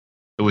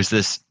it was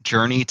this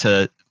journey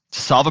to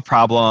solve a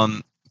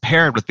problem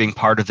paired with being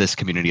part of this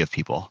community of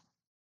people.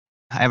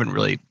 I haven't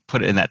really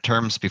put it in that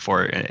terms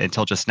before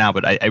until just now,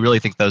 but I really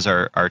think those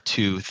are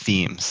two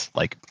themes,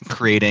 like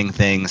creating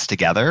things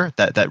together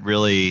that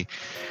really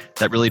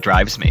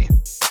drives me.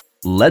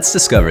 Let's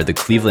discover the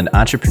Cleveland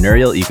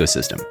entrepreneurial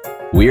ecosystem.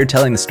 We are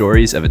telling the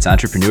stories of its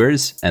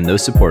entrepreneurs and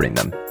those supporting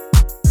them.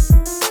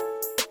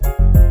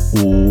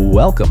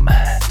 Welcome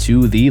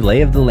to the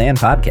Lay of the Land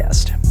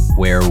podcast,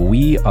 where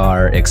we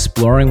are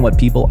exploring what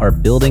people are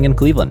building in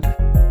Cleveland.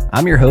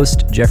 I'm your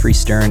host, Jeffrey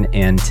Stern,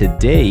 and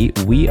today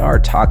we are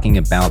talking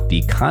about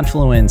the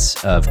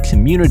confluence of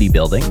community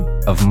building,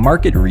 of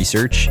market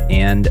research,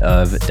 and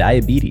of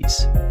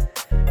diabetes.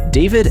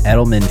 David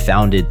Edelman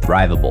founded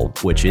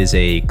Thrivable, which is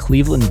a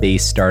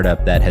Cleveland-based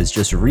startup that has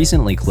just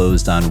recently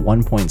closed on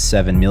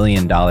 $1.7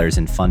 million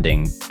in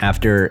funding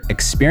after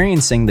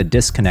experiencing the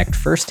disconnect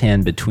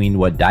firsthand between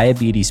what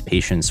diabetes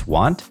patients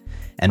want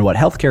and what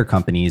healthcare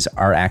companies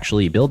are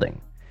actually building.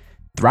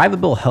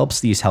 Thrivable helps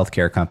these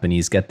healthcare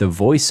companies get the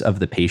voice of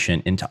the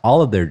patient into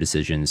all of their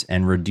decisions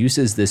and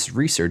reduces this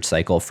research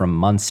cycle from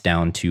months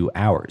down to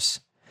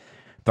hours.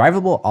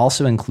 Thrivable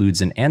also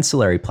includes an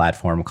ancillary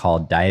platform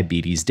called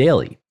Diabetes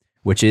Daily,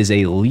 which is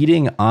a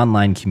leading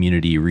online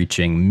community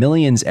reaching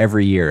millions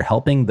every year,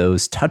 helping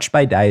those touched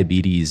by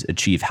diabetes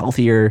achieve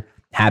healthier,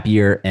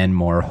 happier, and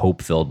more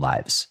hope-filled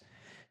lives.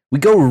 We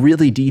go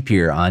really deep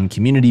here on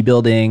community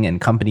building and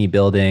company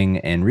building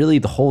and really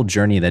the whole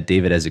journey that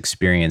David has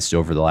experienced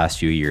over the last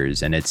few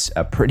years, and it's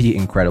a pretty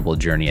incredible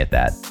journey at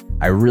that.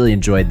 I really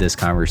enjoyed this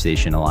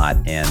conversation a lot,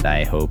 and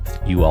I hope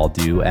you all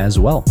do as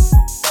well.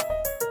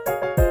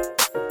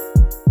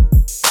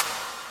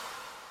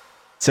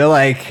 So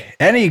like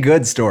any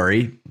good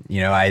story,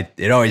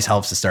 it always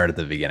helps to start at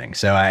the beginning.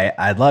 So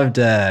I'd love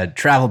to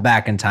travel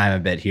back in time a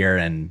bit here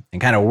and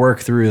kind of work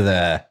through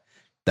the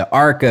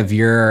arc of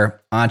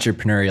your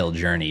entrepreneurial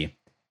journey.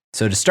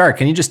 So to start,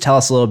 can you just tell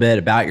us a little bit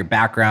about your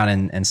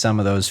background and some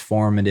of those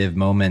formative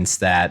moments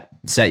that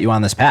set you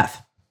on this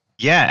path?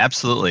 Yeah,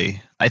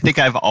 absolutely. I think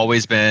I've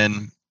always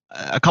been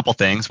a couple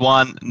things.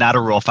 One, not a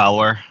rule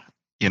follower,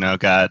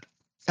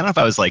 I don't know if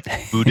I was like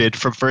booted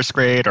from first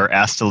grade or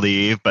asked to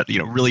leave, but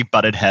really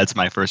butted heads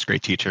my first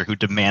grade teacher who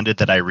demanded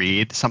that I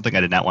read something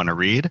I did not want to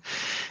read,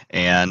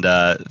 and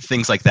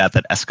things like that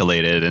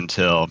escalated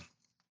until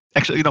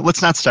actually,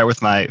 let's not start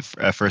with my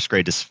first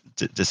grade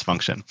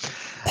dysfunction.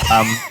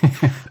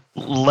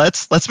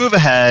 Let's move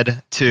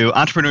ahead to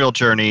entrepreneurial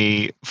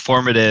journey,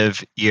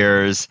 formative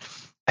years.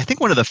 I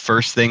think one of the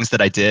first things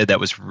that I did that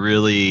was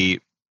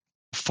really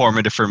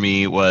formative for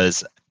me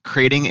was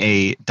creating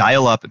a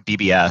dial-up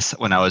BBS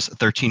when I was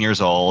 13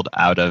 years old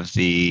out of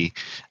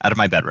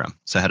my bedroom.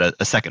 So I had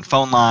a second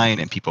phone line,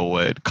 and people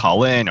would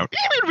call in and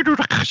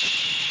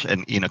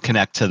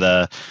connect to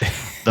the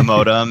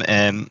modem,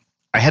 and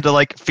I had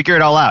to figure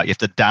it all out. You have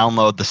to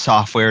download the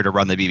software to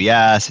run the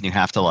BBS, and you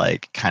have to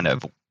kind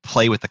of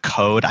play with the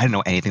code. I didn't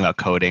know anything about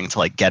coding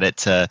to get it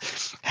to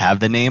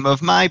have the name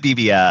of my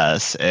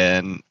BBS,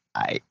 and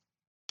I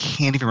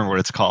can't even remember what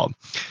it's called.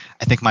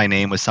 I think my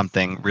name was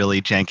something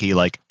really janky,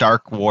 like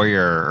Dark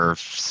Warrior or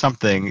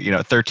something,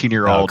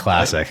 13-year-old. Oh,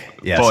 classic.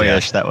 Yes, boyish.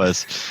 yes. That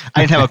was,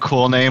 I didn't have a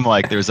cool name.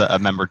 There was a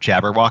member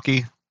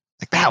Jabberwocky.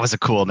 That was a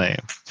cool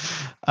name.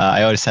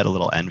 I always had a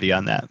little envy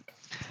on that.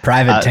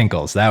 Private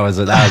Tinkles. That was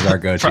our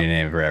go-to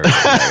name for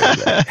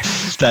everything.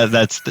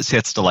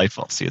 That's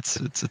delightful. See, it's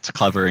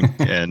clever and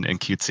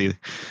cutesy.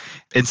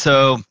 And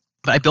so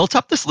I built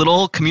up this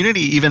little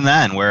community even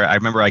then, where I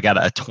remember I got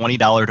a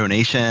 $20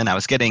 donation. I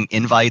was getting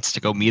invites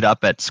to go meet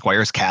up at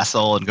Squires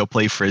Castle and go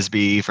play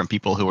Frisbee from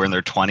people who were in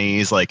their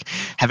 20s,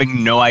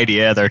 having no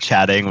idea they're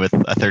chatting with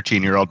a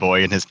 13-year-old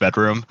boy in his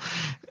bedroom.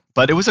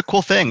 But it was a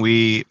cool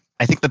thing.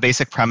 I think the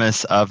basic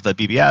premise of the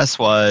BBS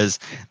was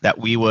that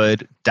we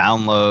would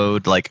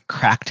download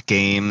cracked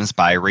games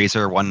by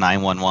Razor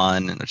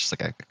 1911, and it's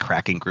just a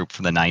cracking group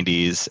from the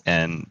 90s.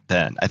 And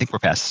then I think we're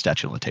past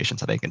statute of limitations,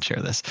 so they can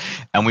share this.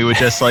 And we would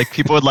just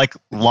people would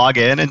log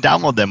in and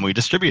download them. We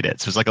distribute it.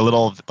 So it's a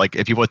little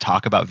if people would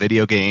talk about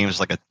video games,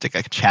 a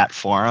chat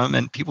forum,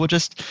 and people would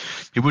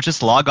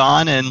just log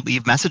on and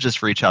leave messages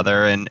for each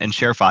other and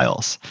share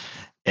files.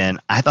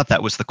 And I thought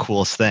that was the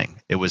coolest thing.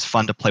 It was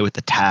fun to play with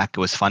the tech. It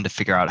was fun to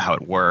figure out how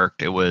it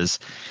worked. It was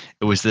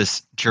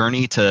this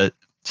journey to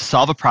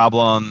solve a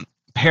problem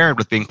paired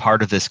with being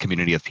part of this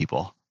community of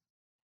people.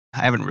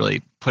 I haven't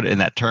really put it in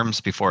that terms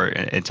before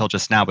until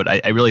just now, but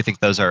I really think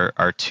those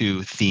are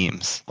two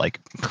themes,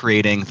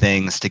 creating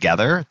things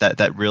together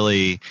that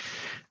really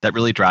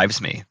drives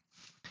me.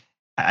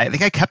 I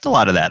think I kept a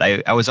lot of that.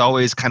 I was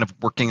always kind of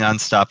working on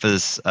stuff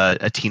as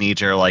a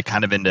teenager,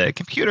 kind of into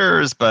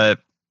computers, but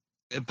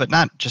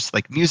not just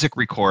music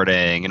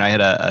recording. I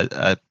had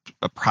a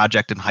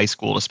project in high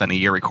school to spend a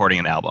year recording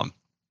an album.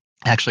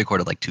 I actually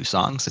recorded 2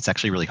 songs. It's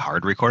actually really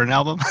hard to record an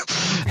album.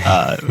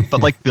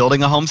 But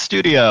building a home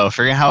studio,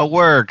 figuring out how it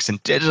works,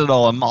 and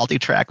digital and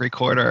multi-track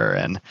recorder.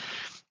 And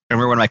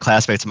remember one of my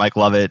classmates, Mike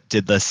Lovett,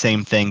 did the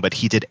same thing, but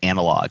he did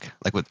analog,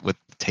 like with the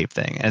tape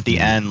thing. And at the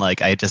end,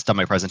 like I had just done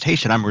my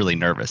presentation. I'm really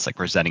nervous, like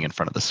presenting in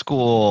front of the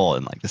school,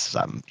 and like this is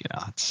I'm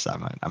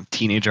a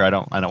teenager. I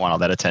don't want all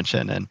that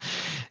attention.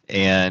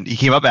 And he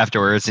came up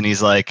afterwards and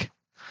he's like,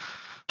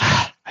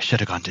 I should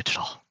have gone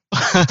digital.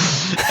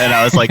 And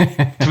I was like,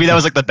 to me that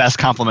was like the best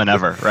compliment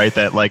ever, right?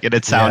 That like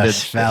it sounded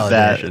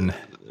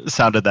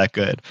that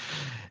good.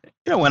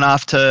 Went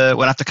off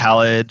to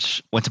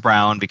college, went to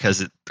Brown because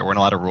there weren't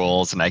a lot of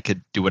rules and I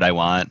could do what I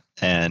want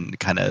and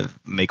kind of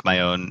make my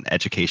own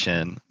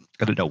education.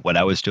 I didn't know what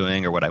I was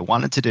doing or what I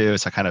wanted to do,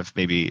 so I kind of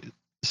maybe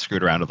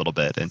screwed around a little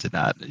bit and did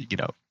not,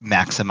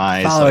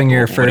 maximize following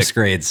your first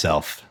grade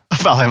self.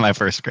 Following my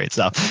first grade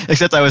self,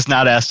 except I was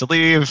not asked to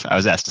leave. I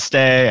was asked to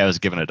stay. I was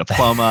given a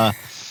diploma.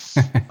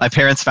 My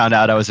parents found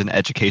out I was an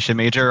education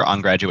major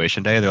on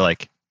graduation day. They're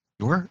like,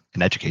 "You're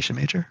an education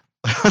major?"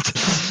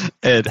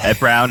 At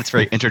Brown, it's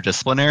very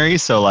interdisciplinary.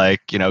 So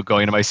like,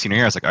 going into my senior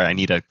year, I was like, all right, I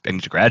need to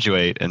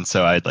graduate. And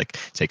so I'd like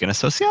taken a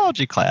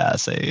sociology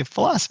class, a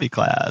philosophy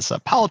class, a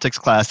politics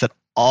class that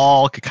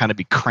all could kind of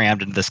be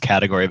crammed into this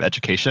category of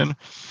education.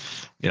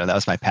 That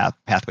was my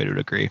pathway to a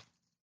degree.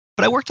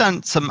 But I worked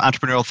on some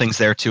entrepreneurial things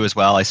there too as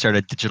well. I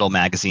started a digital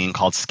magazine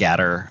called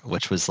Scatter,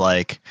 which was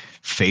like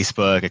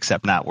Facebook,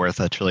 except not worth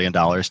 $1 trillion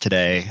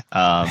today.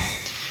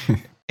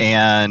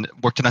 And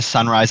worked on a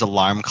sunrise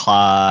alarm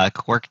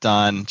clock, worked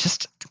on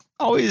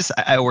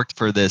I worked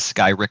for this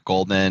guy, Rick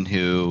Goldman,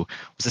 who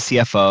was a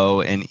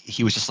CFO, and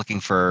he was just looking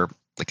for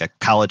like a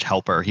college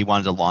helper. He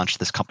wanted to launch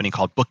this company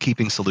called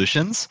Bookkeeping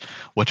Solutions,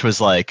 which was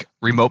like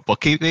remote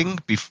bookkeeping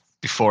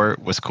before it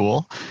was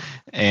cool.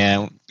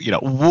 And,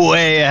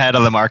 way ahead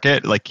of the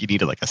market. Like you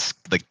needed like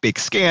big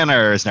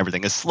scanners and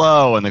everything is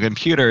slow and the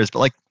computers, but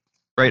like,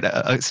 right,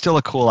 still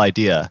a cool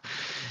idea.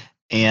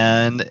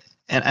 And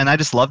I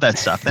just love that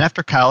stuff. Then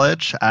after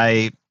college,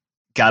 I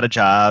got a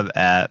job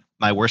at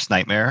my worst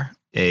nightmare,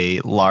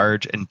 a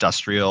large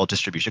industrial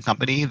distribution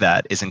company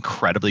that is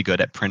incredibly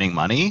good at printing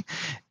money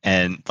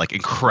and like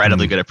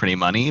incredibly good at printing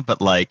money, but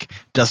like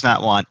does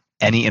not want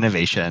any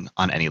innovation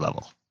on any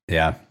level.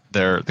 Yeah.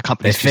 The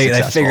company's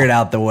they figured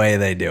out the way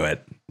they do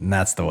it, and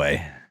that's the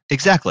way.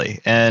 Exactly.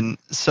 And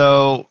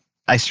so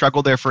I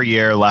struggled there for a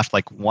year, left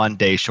like 1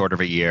 day short of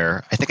a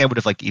year. I think I would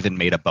have like even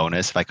made a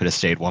bonus if I could have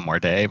stayed one more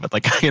day, but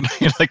like I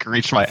like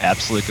reached my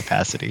absolute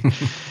capacity.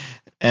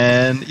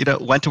 And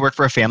went to work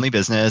for a family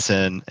business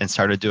and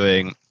started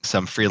doing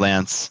some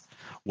freelance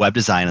web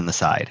design on the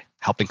side,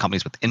 helping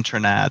companies with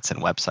intranets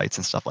and websites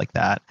and stuff like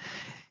that.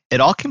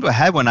 It all came to a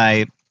head when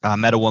I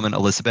met a woman,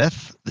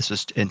 Elizabeth. This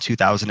was in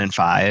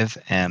 2005,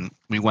 and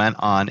we went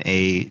on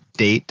a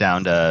date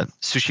down to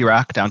Sushi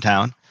Rock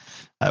downtown.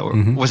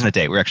 It wasn't a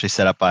date. We were actually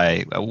set up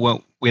by,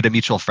 we had a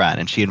mutual friend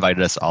and she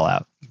invited us all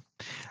out.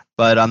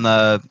 But on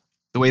the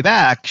way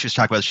back, she was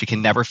talking about she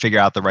can never figure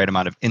out the right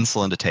amount of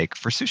insulin to take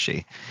for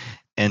sushi.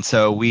 And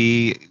so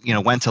we,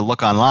 went to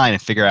look online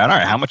and figure out, all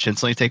right, how much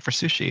insulin you take for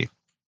sushi?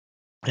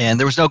 And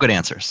there was no good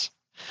answers.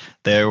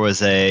 There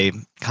was a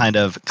kind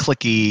of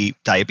clicky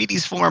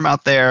diabetes form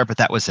out there, but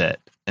that was it.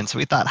 And so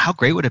we thought, how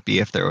great would it be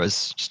if there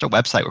was just a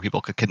website where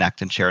people could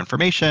connect and share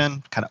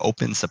information, kind of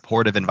open,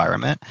 supportive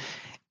environment.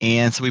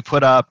 And so we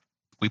put up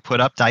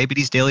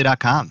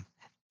diabetesdaily.com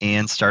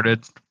and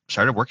started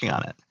working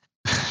on it.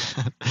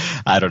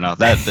 I don't know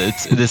that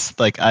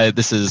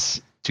this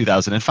is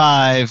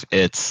 2005.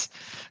 It's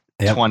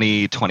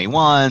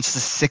 2021. This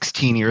is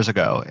 16 years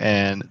ago,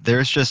 and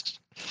there's just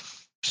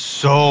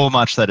so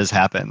much that has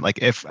happened. Like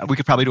if we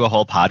could probably do a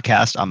whole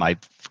podcast on my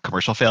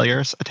commercial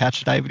failures attached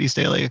to Diabetes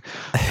Daily,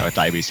 at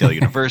Diabetes Daily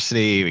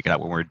University. We got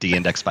when we're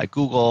de-indexed by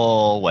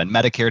Google, when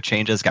Medicare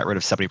changes, got rid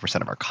of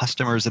 70% of our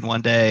customers in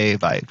one day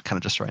by kind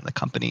of destroying the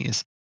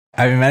companies.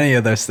 I mean, many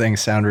of those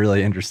things sound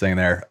really interesting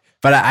there,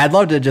 but I'd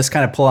love to just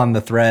kind of pull on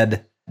the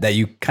thread that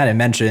you kind of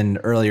mentioned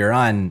earlier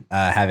on,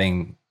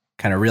 having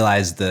kind of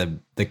realized the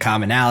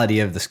commonality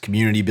of this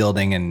community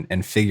building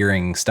and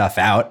figuring stuff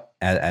out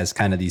as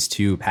kind of these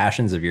two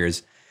passions of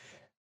yours.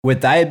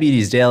 With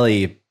Diabetes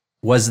Daily,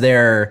 was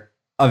there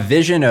a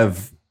vision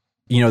of,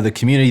 the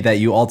community that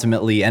you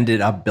ultimately ended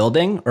up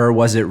building, or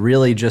was it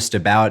really just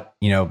about,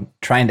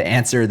 trying to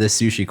answer the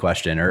sushi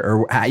question,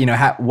 or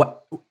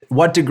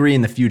what degree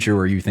in the future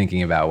were you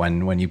thinking about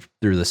when you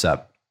threw this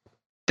up?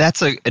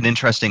 That's an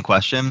interesting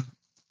question.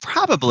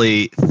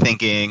 Probably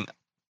thinking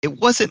it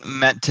wasn't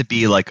meant to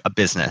be like a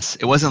business.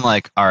 It wasn't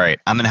like, all right,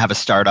 I'm going to have a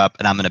startup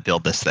and I'm going to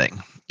build this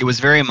thing. It was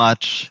very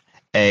much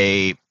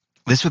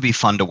this would be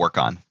fun to work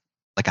on,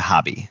 like a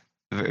hobby,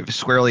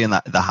 squarely in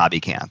the hobby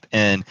camp.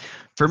 And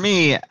for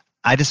me,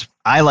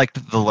 I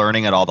liked the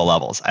learning at all the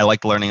levels. I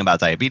liked learning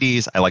about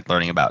diabetes. I liked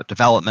learning about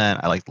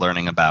development. I liked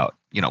learning about,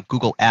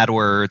 Google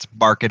AdWords,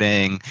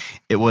 marketing.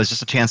 It was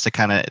just a chance to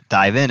kind of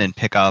dive in and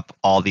pick up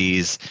all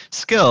these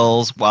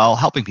skills while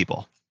helping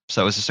people.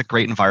 So it was just a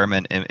great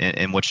environment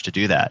in which to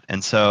do that.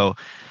 And so,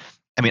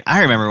 I mean,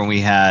 I remember when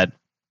we had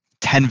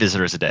 10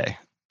 visitors a day.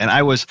 And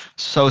I was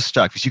so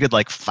stuck because you could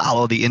like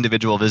follow the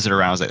individual visitor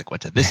around. I was like,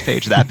 went to this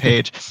page, that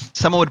page.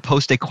 Someone would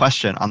post a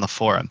question on the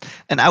forum,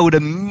 and I would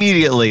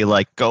immediately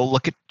like go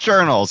look at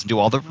journals and do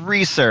all the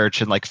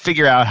research and like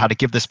figure out how to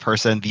give this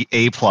person the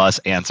A+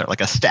 answer,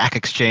 like a Stack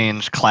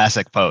Exchange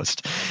classic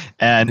post.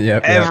 And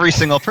every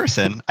single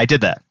person, I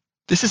did that.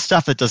 This is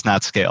stuff that does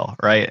not scale,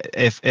 right?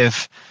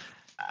 If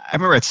I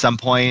remember at some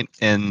point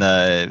in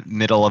the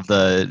middle of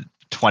the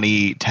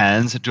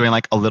 2010s doing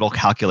like a little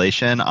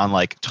calculation on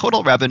like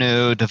total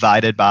revenue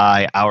divided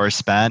by hours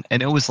spent,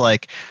 and it was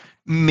like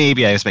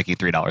maybe I was making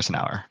 $3 an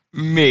hour,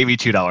 maybe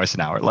 $2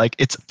 an hour. Like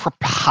it's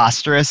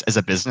preposterous as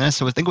a business.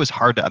 So I think it was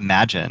hard to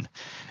imagine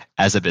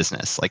as a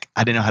business. Like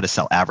I didn't know how to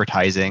sell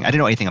advertising. I didn't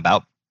know anything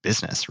about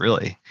business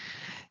really,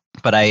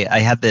 but I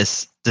had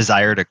this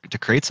desire to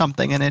create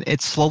something, and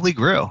it slowly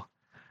grew,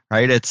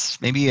 right?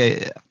 It's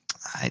maybe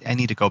I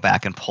need to go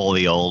back and pull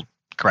the old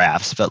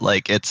graphs, but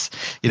like it's,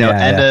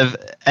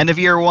 end of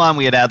year one,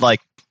 we had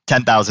like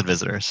 10,000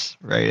 visitors,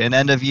 right? And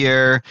end of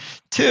year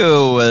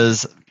two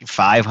was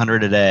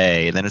 500 a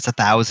day, then it's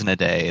 1,000 a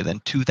day,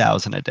 then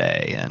 2,000 a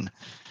day. And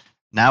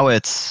now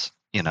it's,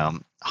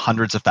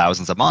 hundreds of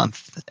thousands a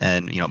month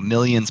and,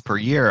 millions per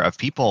year of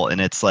people.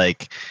 And it's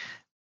like,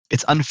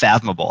 it's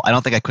unfathomable. I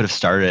don't think I could have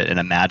started and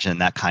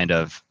imagined that kind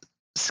of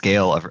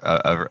scale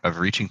of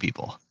reaching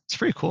people. It's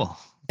pretty cool.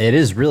 It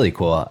is really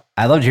cool.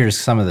 I love to hear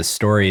some of the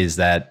stories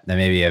that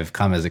maybe have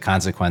come as a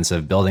consequence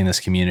of building this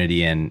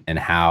community and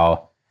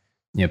how,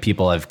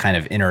 people have kind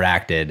of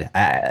interacted.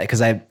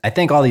 Because I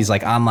think all these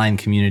like online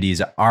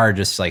communities are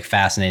just like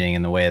fascinating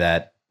in the way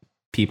that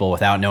people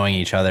without knowing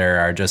each other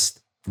are just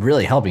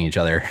really helping each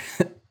other.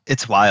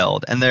 It's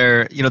wild. And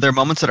there are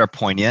moments that are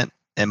poignant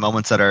and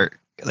moments that are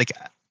like,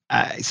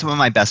 some of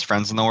my best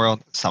friends in the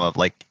world,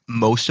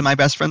 most of my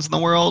best friends in the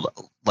world,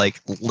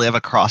 like live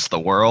across the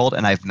world,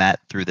 and I've met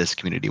through this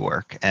community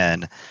work.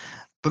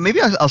 But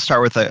maybe I'll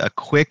start with a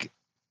quick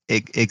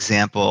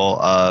example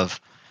of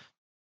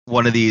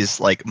one of these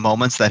like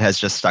moments that has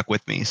just stuck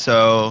with me.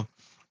 So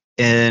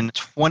in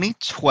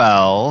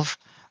 2012,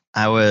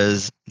 I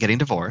was getting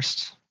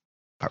divorced.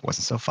 Part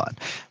wasn't so fun,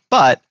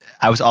 but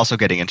I was also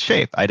getting in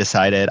shape. I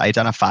decided I'd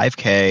done a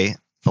 5K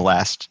the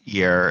last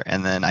year,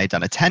 and then I'd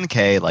done a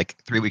 10K like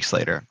 3 weeks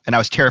later. And I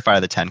was terrified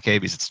of the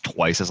 10K because it's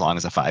twice as long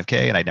as a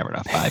 5K, and I'd never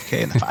done a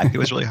 5K, and the 5K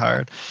was really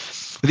hard.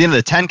 At the end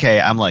of the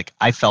 10K, I'm like,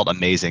 I felt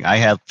amazing. I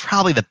had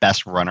probably the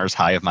best runner's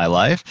high of my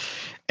life.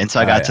 And so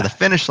I got to the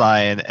finish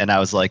line, and I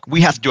was like,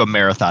 we have to do a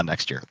marathon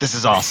next year. This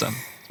is awesome.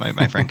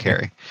 My friend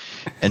Carrie.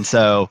 And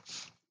so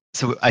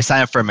I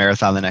signed up for a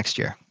marathon the next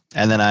year.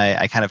 And then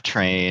I kind of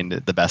trained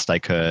the best I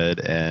could.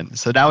 And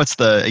so now it's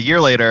a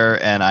year later,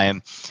 and I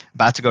am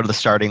about to go to the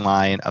starting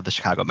line of the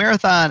Chicago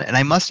Marathon. And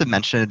I must have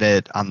mentioned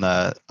it on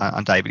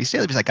Diabetes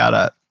Daily because I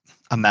got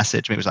a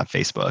message, maybe it was on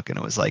Facebook, and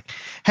it was like,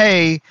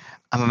 hey,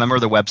 I'm a member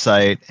of the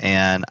website,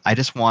 and I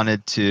just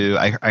wanted to,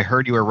 I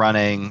heard you were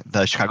running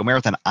the Chicago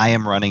Marathon. I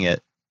am running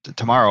it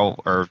tomorrow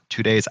or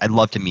 2 days. I'd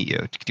love to meet you.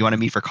 Do you want to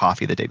meet for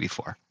coffee the day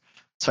before?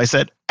 So I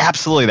said,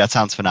 absolutely, that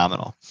sounds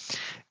phenomenal.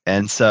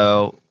 And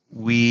so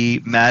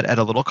we met at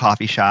a little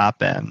coffee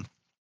shop, and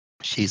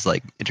she's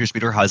like introduced me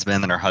to her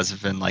husband, and her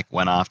husband like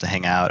went off to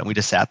hang out, and we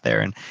just sat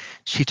there, and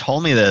she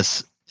told me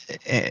this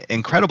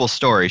incredible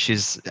story.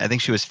 I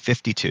think she was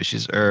 52.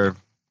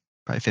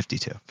 Probably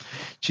 52.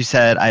 She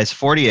said, I was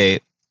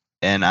 48,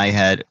 and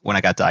when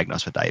I got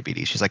diagnosed with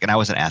diabetes, she's like, and I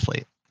was an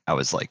athlete. I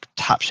was like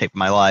top shape of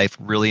my life,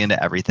 really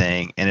into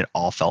everything, and it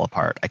all fell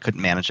apart. I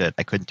couldn't manage it.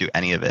 I couldn't do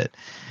any of it.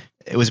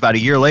 It was about a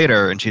year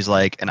later, and she's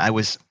like, and I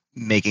was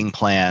making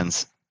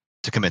plans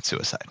to commit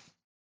suicide.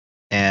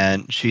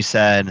 And she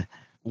said,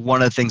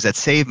 one of the things that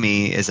saved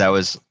me is I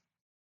was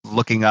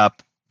looking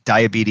up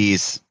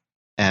diabetes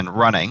and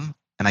running,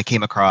 and I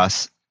came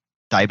across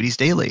Diabetes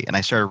Daily, and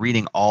I started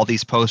reading all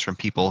these posts from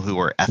people who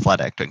were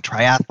athletic, doing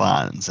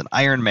triathlons and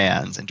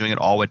Ironmans and doing it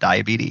all with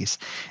diabetes.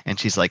 And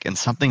she's like, and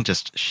something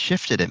just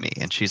shifted in me.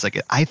 And she's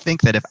like, I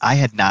think that if I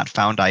had not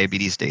found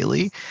Diabetes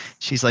Daily,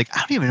 she's like,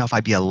 I don't even know if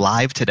I'd be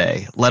alive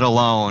today, let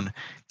alone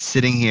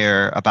sitting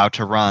here about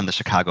to run the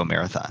Chicago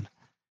Marathon.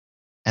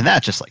 And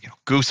that just like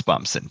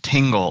goosebumps and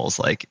tingles.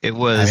 Like it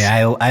was.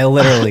 I mean, I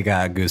literally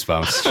got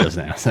goosebumps just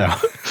now.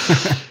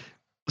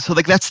 So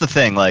like that's the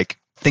thing. Like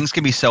things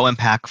can be so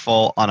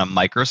impactful on a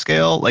micro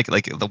scale, like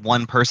the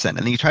one person,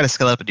 and then you try to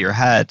scale it up into your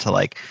head to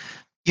like,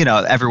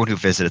 everyone who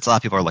visits. A lot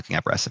of people are looking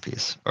up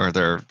recipes, or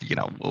they're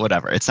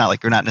whatever. It's not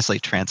like you're not necessarily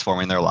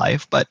transforming their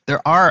life, but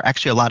there are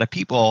actually a lot of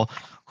people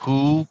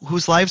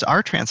whose lives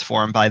are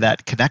transformed by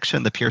that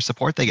connection, the peer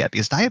support they get,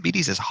 because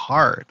diabetes is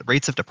hard. The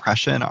rates of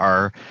depression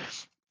are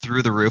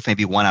through the roof.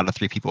 Maybe 1 out of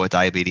 3 people with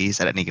diabetes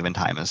at any given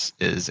time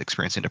is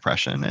experiencing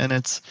depression, and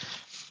it's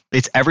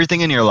everything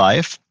in your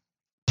life,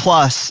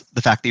 plus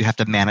the fact that you have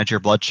to manage your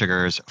blood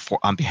sugars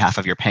on behalf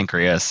of your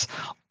pancreas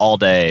all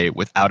day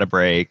without a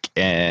break.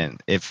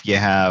 And if you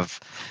have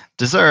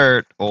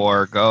dessert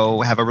or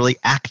go have a really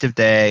active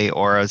day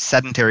or a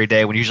sedentary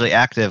day when you're usually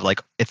active,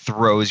 like it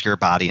throws your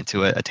body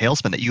into a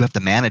tailspin that you have to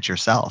manage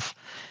yourself.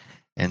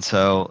 And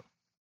so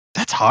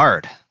that's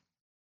hard.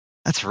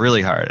 That's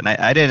really hard. And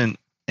I didn't,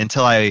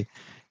 until I,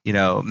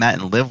 met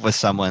and lived with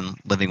someone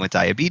living with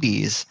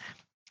diabetes,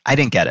 I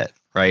didn't get it,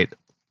 right?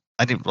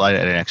 I didn't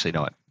actually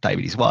know what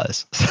diabetes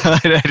was. So I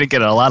didn't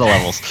get it on a lot of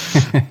levels.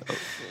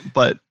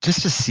 But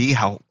just to see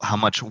how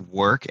much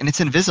work, and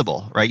it's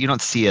invisible, right? You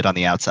don't see it on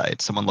the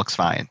outside. Someone looks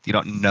fine. You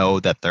don't know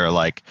that their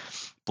like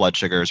blood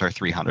sugars are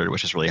 300,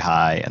 which is really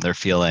high, and they're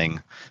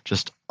feeling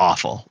just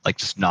awful, like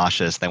just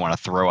nauseous. They want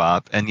to throw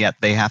up, and yet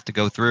they have to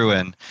go through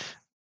and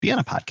be on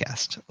a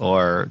podcast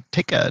or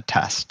take a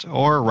test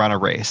or run a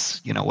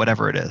race,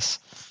 whatever it is.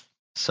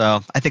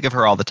 So I think of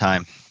her all the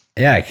time.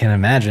 Yeah, I can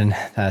imagine.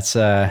 That's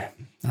a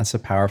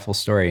powerful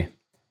story.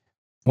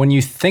 When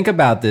you think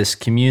about this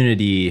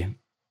community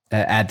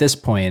at this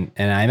point,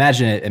 and I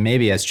imagine it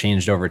maybe has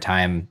changed over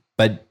time,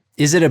 but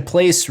is it a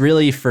place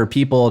really for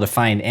people to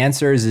find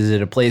answers? Is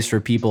it a place for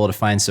people to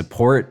find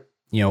support?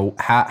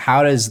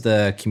 How does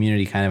the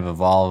community kind of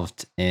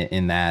evolved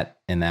in that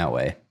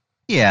way?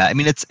 Yeah, I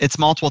mean, it's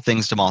multiple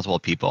things to multiple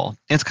people.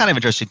 And it's kind of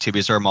interesting too,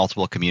 because there are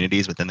multiple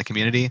communities within the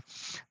community.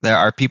 There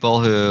are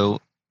people who,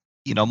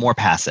 more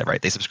passive,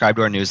 right? They subscribe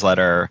to our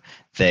newsletter,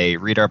 they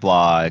read our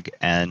blog,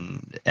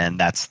 and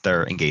that's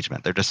their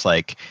engagement. They're just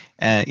like,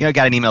 I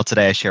got an email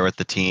today I share with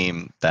the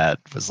team that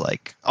was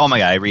like, oh my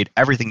God, I read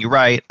everything you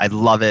write. I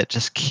love it.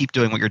 Just keep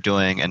doing what you're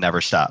doing and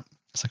never stop.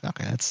 It's like,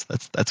 okay,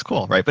 that's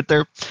cool, right? But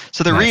they're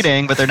nice.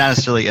 Reading, but they're not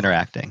necessarily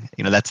interacting.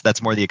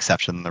 That's more the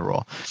exception than the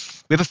rule.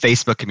 We have a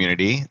Facebook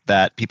community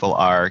that people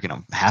are,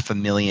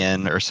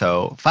 500,000 or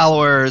so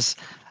followers,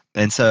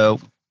 and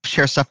so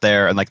share stuff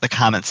there. And like the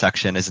comment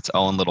section is its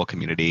own little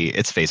community.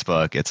 It's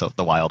Facebook. It's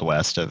the Wild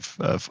West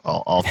of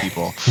all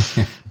people.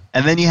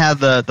 And then you have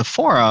the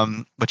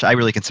forum, which I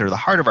really consider the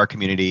heart of our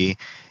community,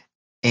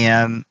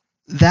 and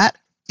that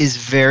is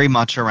very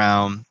much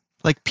around,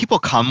 like, people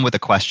come with a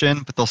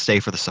question, but they'll stay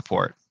for the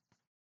support.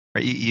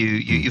 Right?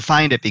 You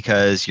find it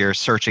because you're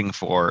searching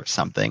for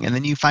something, and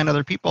then you find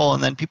other people,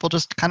 and then people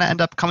just kind of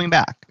end up coming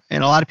back.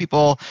 And a lot of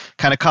people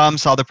kind of come,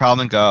 solve their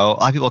problem, and go. A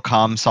lot of people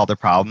come, solve their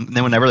problem, and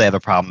then whenever they have a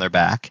problem, they're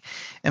back.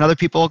 And other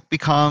people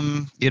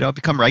become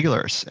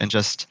regulars, and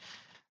just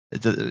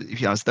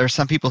there's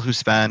some people who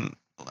spend,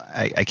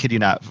 I kid you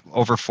not,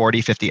 over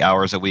 40, 50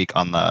 hours a week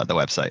on the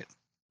website,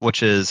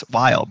 which is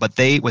wild. But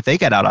what they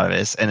get out of it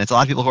is, and it's a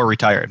lot of people who are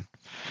retired.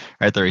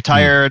 Right? They're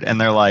retired,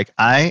 and they're like,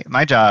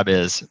 my job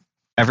is,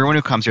 everyone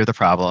who comes here with a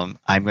problem,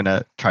 I'm going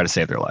to try to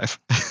save their life.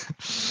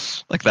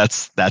 Like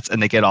that's,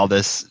 and they get all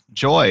this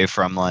joy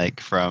from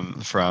offering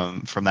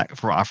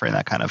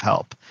that kind of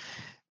help.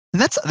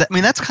 And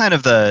that's kind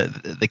of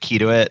the key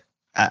to it.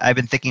 I've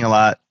been thinking a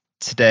lot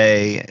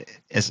today,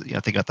 as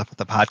thinking about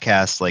the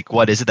podcast, like,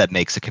 what is it that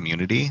makes a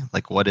community?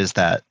 Like, what is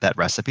that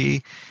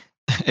recipe?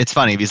 It's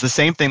funny because the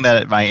same thing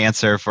that my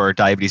answer for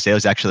Diabetes Daily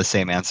is actually the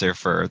same answer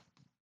for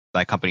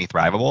my company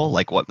Thriveable,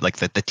 like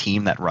the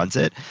team that runs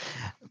it.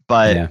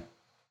 But yeah.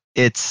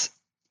 It's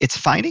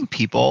finding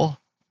people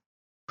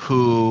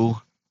who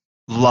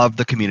love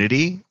the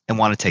community and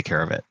want to take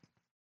care of it.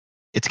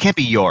 It can't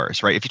be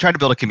yours, right? If you try to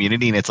build a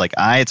community and it's like,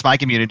 it's my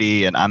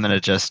community and I'm going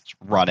to just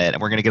run it,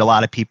 and we're going to get a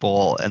lot of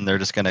people and they're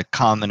just going to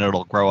come and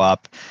it'll grow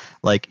up.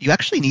 Like, you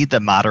actually need the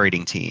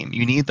moderating team.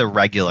 You need the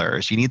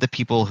regulars. You need the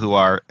people who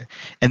are,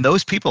 and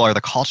those people are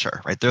the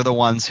culture, right? They're the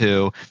ones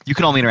who, you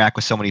can only interact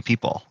with so many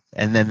people.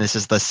 And then this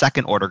is the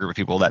second order group of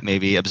people that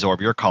maybe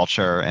absorb your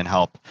culture and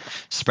help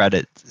spread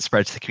it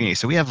to the community.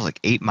 So we have like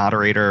 8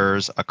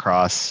 moderators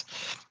across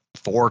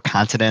 4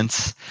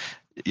 continents,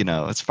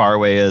 as far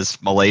away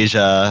as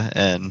Malaysia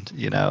and,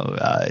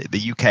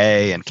 the UK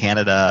and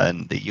Canada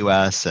and the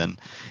US, and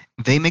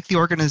they make the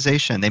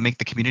organization, they make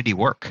the community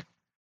work.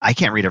 I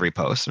can't read every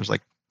post. There's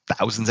like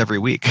thousands every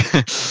week.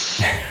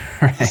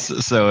 Right.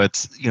 So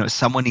it's,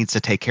 someone needs to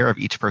take care of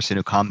each person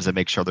who comes and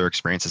make sure their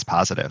experience is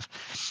positive.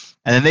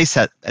 And then they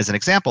set, as an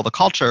example, the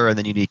culture, and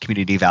then you need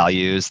community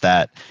values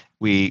that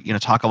we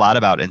talk a lot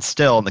about,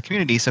 instill in the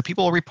community, so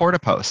people will report a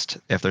post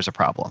if there's a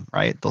problem,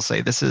 right? They'll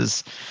say, this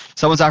is,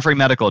 someone's offering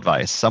medical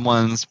advice,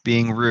 someone's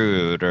being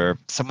rude, or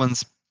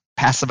someone's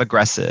passive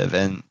aggressive.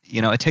 And,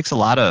 it takes a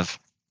lot of,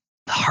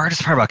 the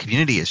hardest part about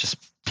community is just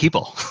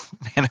people,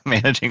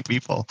 managing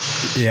people.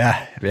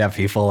 Yeah,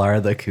 people are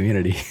the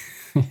community.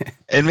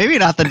 And maybe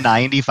not the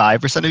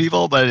 95% of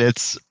people, but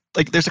it's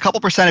like, there's a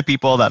couple percent of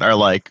people that are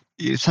like,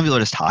 some people are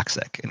just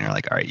toxic, and you're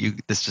like, all right,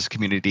 this just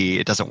community,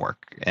 it doesn't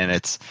work. And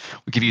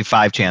we give you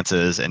 5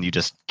 chances and you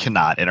just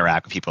cannot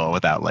interact with people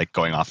without like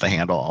going off the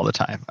handle all the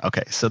time.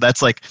 Okay. So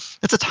that's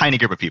a tiny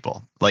group of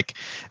people. Like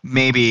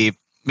maybe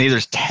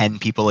there's 10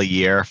 people a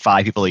year,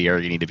 5 people a year,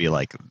 you need to be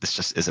like, this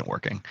just isn't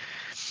working.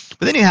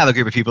 But then you have a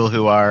group of people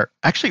who are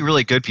actually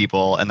really good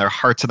people and their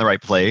heart's in the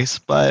right place,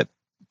 but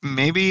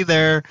maybe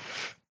their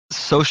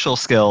social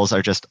skills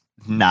are just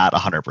not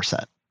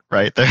 100%.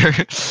 Right?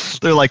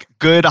 They're like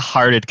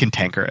good-hearted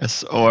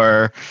cantankerous,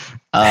 or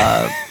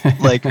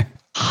like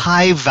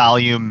high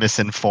volume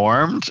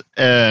misinformed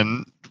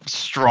and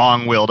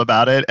strong-willed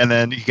about it. And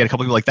then you get a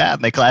couple people like that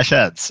and they clash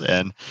heads.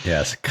 And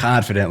yes,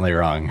 confidently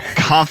wrong.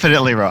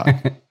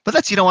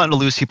 But you don't want to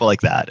lose people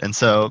like that. And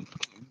so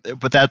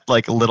but that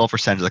like little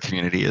percentage of the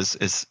community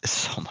is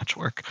so much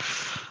work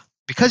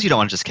because you don't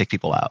want to just kick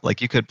people out.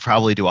 Like you could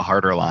probably do a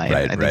harder line.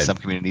 Right, I think some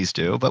communities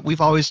do, but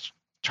we've always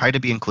tried to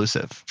be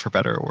inclusive for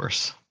better or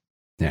worse.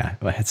 Yeah,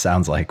 well, it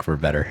sounds like we're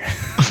better.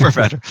 For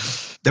better.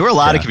 There were a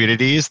lot of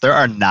communities. There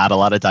are not a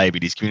lot of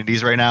diabetes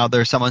communities right now.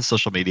 There's some on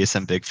social media,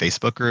 some big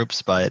Facebook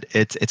groups, but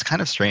it's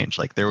kind of strange.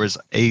 Like there was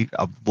a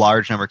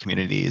large number of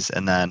communities,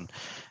 and then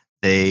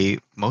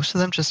most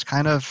of them just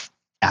kind of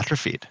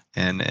atrophied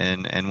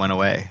and went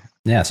away.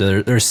 Yeah,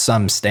 so there's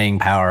some staying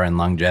power and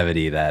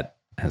longevity that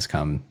has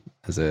come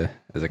as a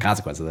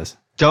consequence of this.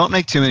 Don't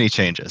make too many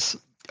changes.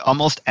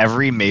 Almost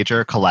every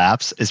major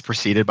collapse is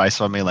preceded by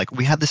something like,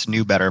 we had this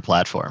new, better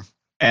platform.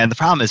 And the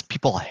problem is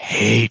people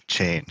hate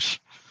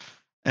change.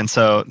 And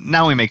so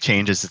now we make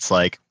changes. It's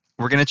like,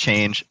 we're going to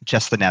change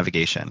just the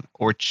navigation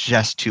or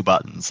just 2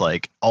 buttons.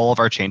 Like all of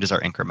our changes are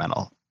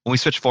incremental. When we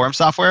switched forum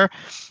software,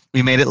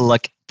 we made it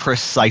look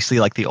precisely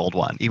like the old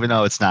one, even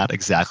though it's not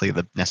exactly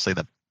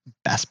necessarily the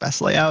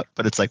best layout,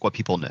 but it's like what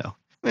people knew.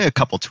 Maybe a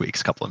couple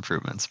tweaks, a couple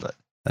improvements, but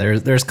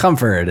there's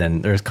comfort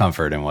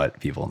in what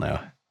people know.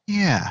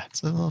 Yeah,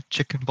 it's a little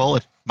chicken bowl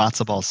of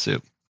matzo ball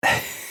soup.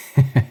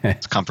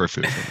 It's comfort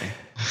food for me.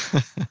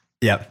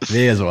 Yep,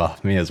 me as well.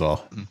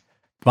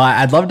 Well,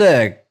 I'd love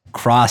to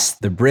cross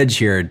the bridge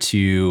here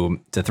to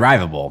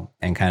Thrivable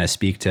and kind of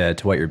speak to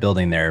what you're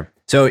building there.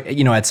 So,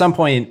 at some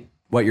point,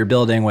 what you're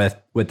building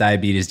with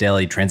Diabetes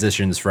Daily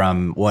transitions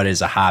from what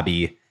is a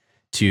hobby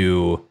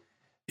to,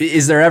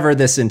 is there ever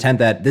this intent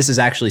that this is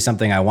actually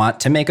something I want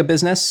to make a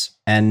business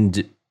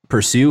and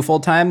pursue full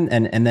time?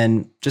 And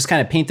then just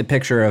kind of paint the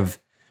picture of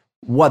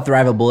what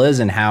Thrivable is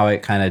and how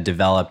it kind of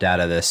developed out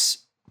of this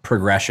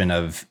progression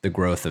of the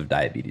growth of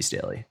Diabetes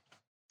Daily.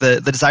 The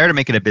desire to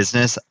make it a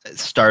business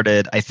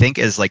started, I think,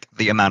 as like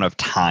the amount of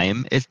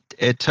time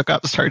it took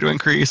up started to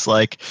increase.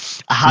 Like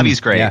a hobby's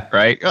great,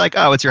 right? You're like,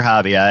 oh, what's your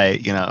hobby? I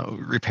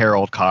repair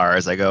old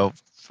cars. I go,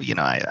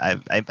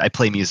 I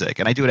play music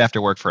and I do it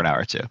after work for an hour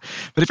or 2.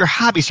 But if your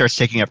hobby starts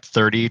taking up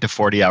 30 to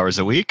 40 hours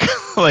a week,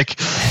 like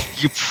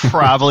you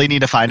probably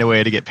need to find a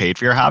way to get paid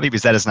for your hobby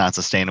because that is not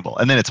sustainable.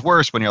 And then it's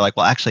worse when you're like,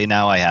 well, actually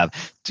now I have,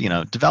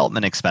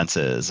 development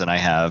expenses and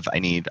I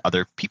need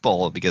other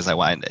people because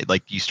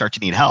you start to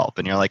need help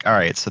and you're like, all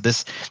right, so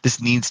this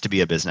needs to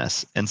be a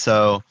business. And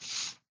so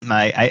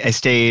I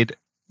stayed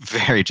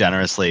very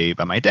generously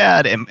by my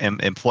dad,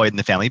 employed in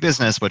the family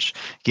business, which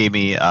gave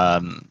me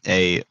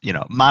a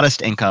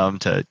modest income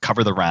to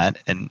cover the rent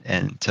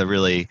and to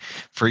really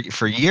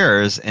for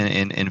years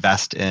and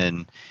invest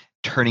in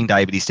turning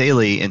Diabetes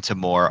Daily into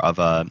more of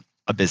a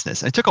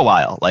business. And it took a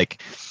while.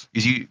 Like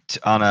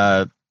on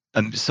a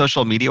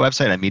social media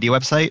website, a media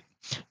website,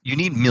 you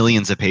need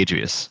millions of page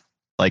views.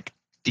 Like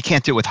you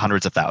can't do it with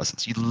hundreds of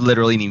thousands. You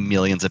literally need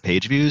millions of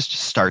page views to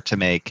start to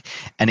make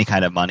any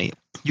kind of money.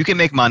 You can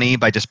make money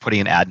by just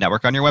putting an ad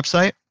network on your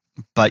website,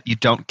 but you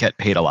don't get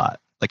paid a lot.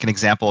 Like an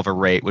example of a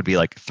rate would be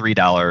like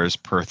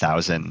 $3 per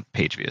 1,000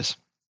 page views.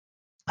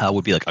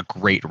 Would be like a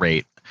great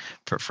rate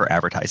for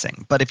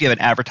advertising. But if you have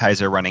an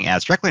advertiser running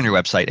ads directly on your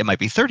website, it might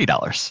be $30,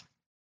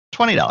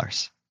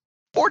 $20,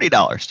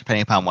 $40,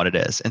 depending upon what it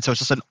is. And so it's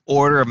just an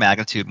order of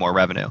magnitude more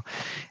revenue.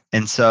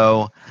 And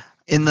so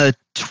in the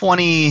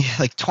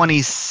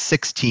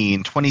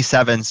 2016,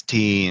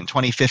 2017,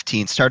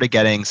 2015, started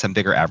getting some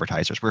bigger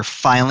advertisers. We're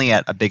finally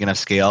at a big enough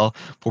scale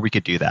where we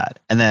could do that.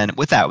 And then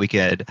with that, we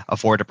could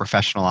afford to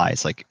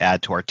professionalize, like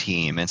add to our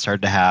team and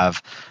started to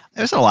have,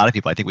 there's a lot of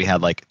people. I think we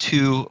had like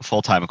 2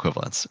 full-time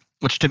equivalents,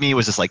 which to me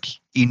was just like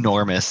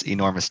enormous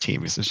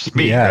team. It's just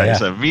me, right? Yeah.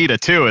 So me to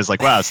 2 is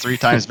like, wow, it's 3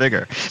 times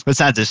bigger. But it's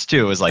not just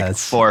 2, it was like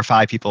 4 or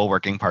 5 people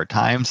working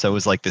part-time. So it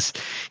was like this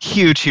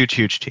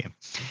huge team.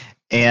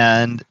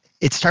 And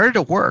it started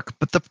to work,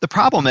 but the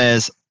problem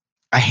is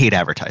I hate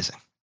advertising.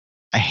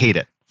 I hate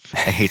it.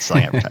 I hate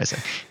selling advertising.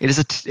 It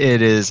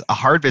is a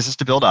hard business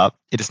to build up.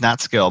 It is not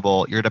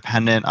scalable. You're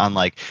dependent on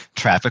like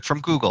traffic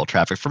from Google,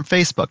 traffic from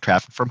Facebook,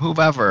 traffic from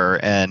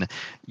whoever, and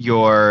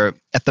you're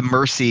at the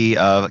mercy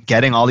of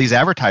getting all these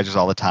advertisers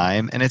all the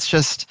time. And it's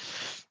just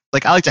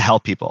like, I like to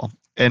help people,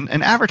 and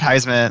an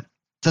advertisement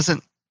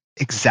doesn't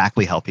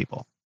exactly help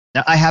people.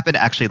 Now, I happen to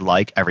actually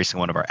like every single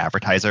one of our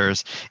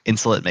advertisers.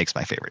 Insulet makes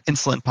my favorite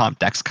insulin pump,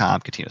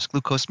 Dexcom, continuous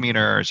glucose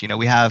meters.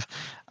 We have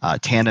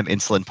Tandem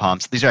insulin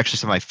pumps. These are actually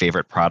some of my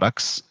favorite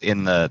products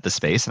in the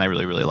space, and I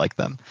really, really like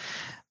them.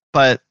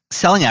 But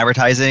selling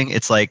advertising,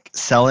 it's like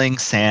selling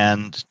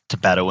sand to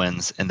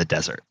Bedouins in the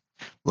desert.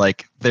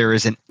 Like there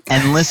is an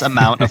endless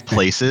amount of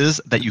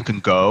places that you can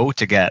go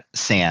to get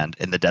sand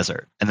in the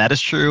desert. And that is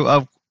true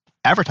of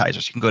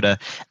advertisers. You can go to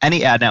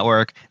any ad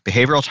network,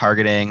 behavioral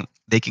targeting,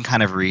 they can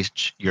kind of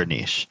reach your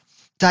niche.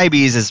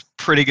 Diabetes is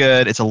pretty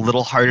good. It's a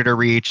little harder to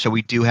reach. So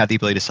we do have the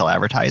ability to sell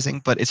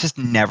advertising, but it's just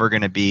never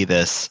going to be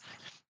this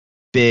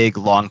big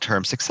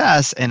long-term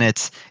success. And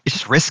it's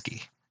just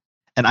risky.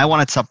 And I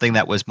wanted something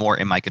that was more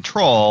in my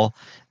control,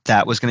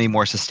 that was going to be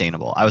more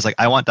sustainable. I was like,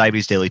 I want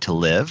Diabetes Daily to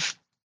live,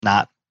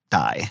 not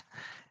die.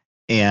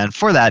 And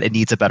for that, it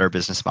needs a better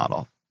business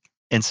model.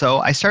 And so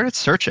I started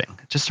searching,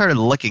 just started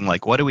looking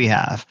like, what do we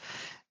have?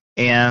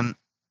 And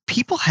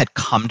people had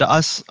come to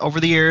us over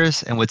the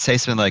years and would say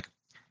something like,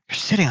 "You're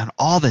sitting on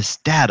all this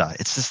data.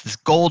 It's just this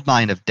gold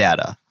mine of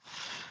data."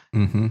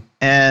 Mm-hmm.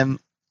 And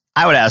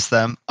I would ask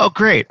them, "Oh,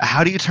 great!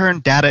 How do you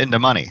turn data into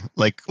money?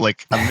 Like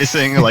I'm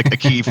missing like a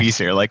key piece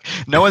here. Like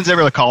no one's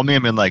ever called me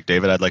and been like,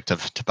 David, I'd like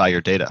to buy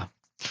your data.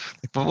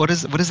 Like, but what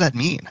does that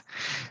mean?"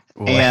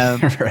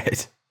 And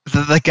Right.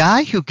 the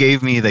guy who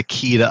gave me the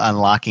key to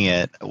unlocking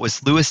it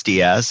was Luis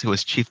Diaz, who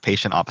was Chief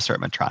Patient Officer at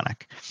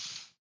Medtronic.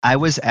 I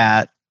was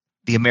at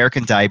the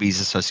American Diabetes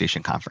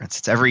Association conference.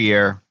 It's every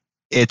year.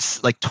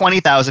 It's like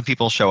 20,000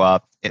 people show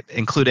up,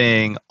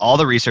 including all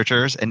the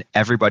researchers and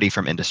everybody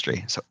from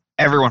industry. So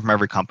everyone from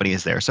every company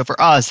is there. So for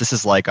us, this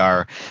is like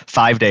our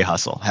 5-day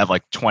hustle. Have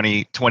like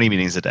 20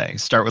 meetings a day.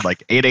 Start with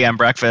like 8 a.m.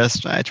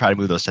 breakfast. I try to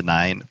move those to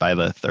 9 by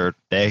the third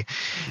day,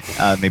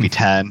 maybe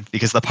 10,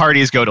 because the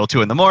parties go till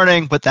 2 in the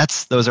morning. But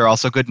those are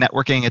also good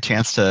networking, a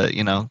chance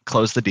to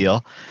close the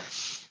deal.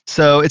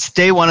 So it's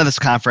day one of this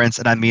conference,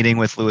 and I'm meeting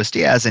with Luis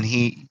Diaz, and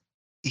he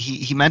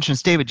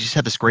mentions, David, you just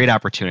had this great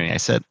opportunity. I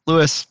said,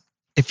 Luis,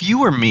 if you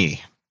were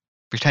me,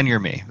 pretend you're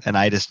me, and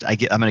I'm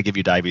going to give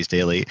you Diabetes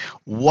Daily,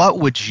 what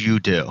would you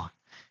do?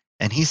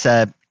 And he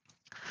said,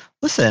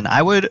 listen,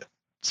 I would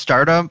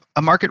start a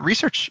market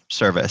research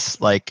service.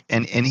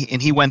 And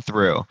he went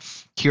through,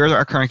 here are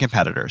our current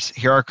competitors.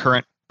 Here are our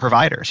current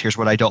providers. Here's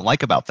what I don't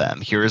like about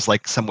them. Here's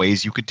like some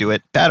ways you could do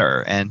it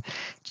better. And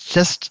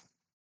just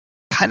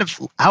kind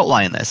of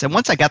outline this. And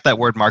once I got that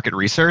word market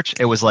research,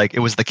 it was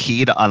the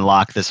key to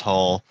unlock this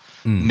whole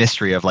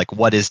mystery of like,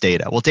 what is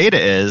data? Well, data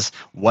is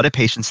what do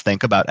patients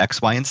think about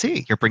X, Y, and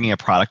Z? You're bringing a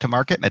product to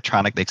market.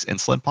 Medtronic makes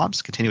insulin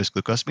pumps, continuous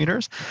glucose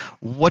meters.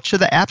 What should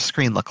the app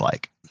screen look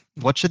like?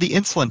 What should the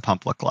insulin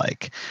pump look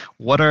like?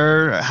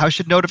 How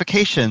should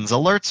notifications,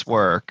 alerts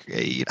work?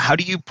 How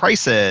do you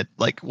price it?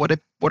 Like what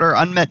are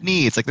unmet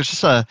needs? Like there's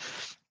just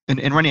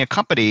in running a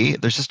company,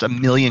 there's just a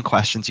million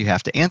questions you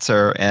have to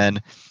answer.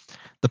 And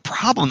the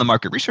problem in the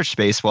market research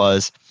space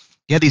was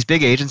you had these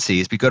big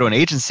agencies. We go to an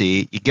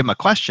agency, you give them a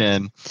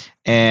question,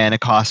 and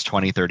it costs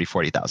 $20,000,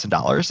 $30,000,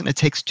 $40,000, and it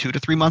takes 2 to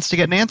 3 months to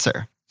get an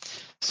answer.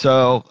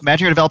 So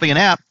imagine you're developing an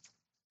app,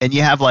 and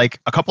you have like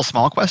a couple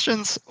small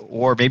questions,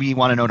 or maybe you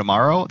want to know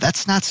tomorrow.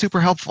 That's not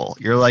super helpful.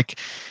 You're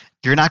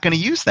not going to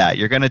use that.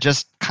 You're going to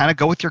just kind of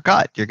go with your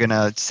gut. You're going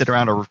to sit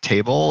around a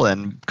table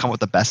and come up with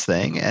the best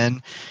thing,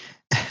 and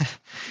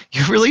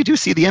you really do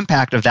see the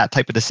impact of that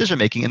type of decision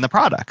making in the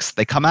products.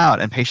 They come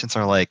out and patients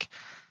are like,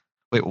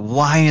 wait,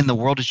 why in the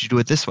world did you do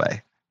it this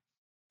way?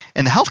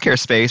 In the healthcare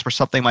space where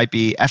something might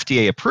be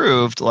FDA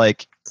approved,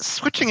 like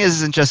switching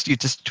isn't just you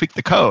just tweak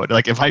the code.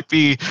 Like it might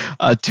be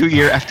a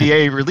 2-year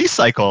FDA release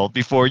cycle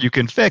before you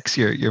can fix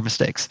your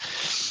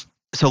mistakes.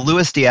 So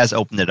Luis Diaz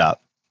opened it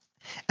up.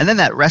 And then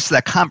that rest of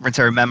that conference,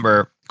 I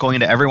remember going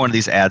into every one of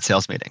these ad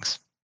sales meetings.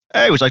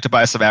 Hey, would you like to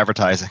buy some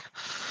advertising?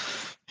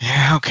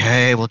 Yeah,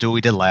 okay, we'll do what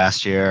we did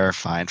last year.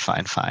 Fine.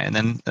 And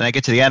then I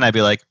get to the end, I'd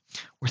be like,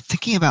 we're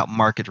thinking about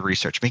market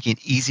research, making it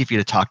easy for you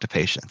to talk to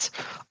patients.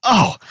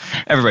 Oh,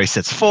 everybody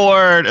sits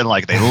forward and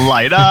like they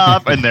light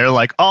up and they're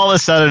like, all of a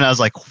sudden I was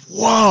like,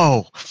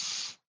 whoa,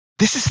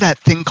 this is that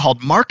thing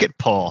called market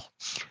pull.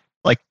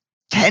 Like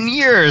 10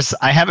 years,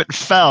 I haven't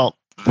felt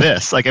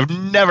this. Like I've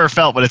never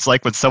felt what it's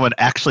like when someone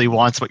actually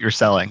wants what you're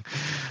selling.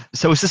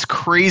 So it's this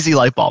crazy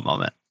light bulb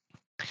moment.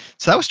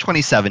 So that was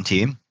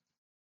 2017.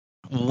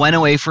 Went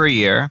away for a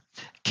year,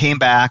 came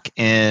back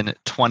in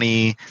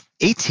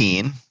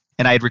 2018,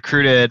 and I had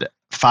recruited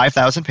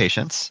 5,000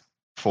 patients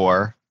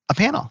for a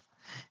panel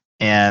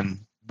and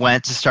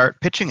went to start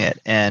pitching it.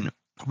 And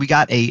we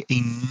got an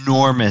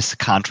enormous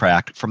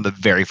contract from the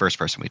very first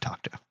person we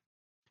talked to.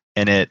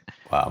 And it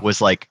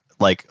was like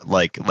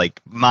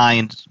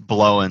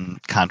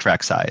mind-blowing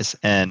contract size.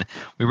 And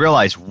we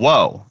realized,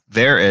 whoa,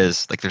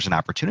 there's an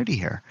opportunity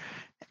here.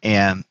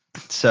 And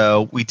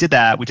so we did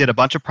that. We did a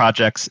bunch of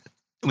projects.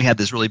 We had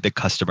this really big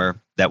customer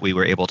that we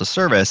were able to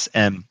service,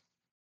 and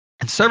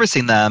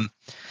servicing them,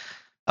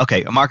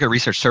 okay, a market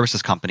research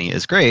services company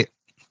is great,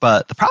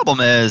 but the problem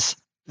is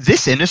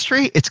this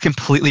industry, it's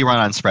completely run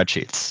on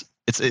spreadsheets.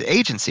 It's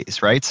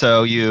agencies, right?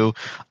 So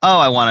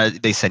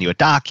they send you a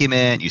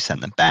document, you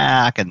send them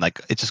back, and like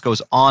it just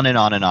goes on and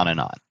on and on and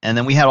on. And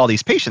then we had all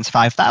these patients,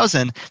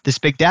 5,000, this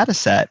big data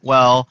set.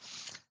 Well,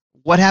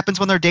 what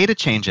happens when their data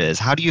changes?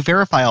 How do you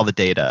verify all the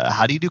data?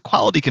 How do you do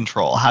quality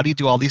control? How do you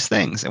do all these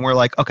things? And we're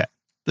like, okay,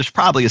 there's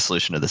probably a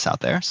solution to this out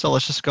there, so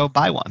let's just go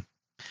buy one.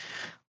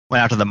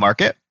 Went out to the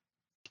market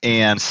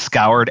and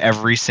scoured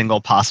every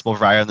single possible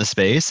provider in the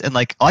space. And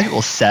like a lot of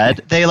people said,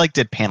 they like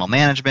did panel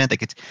management.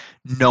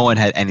 No one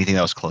had anything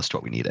that was close to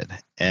what we needed.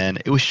 And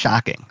it was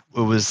shocking.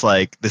 It was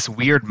like this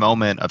weird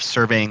moment of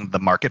serving the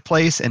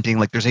marketplace and being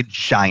like, there's a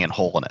giant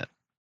hole in it.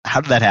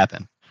 How did that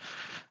happen?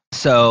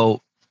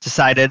 So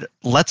decided,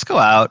 let's go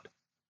out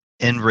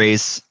and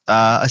raise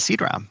a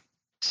seed round.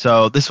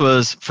 So this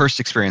was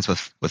first experience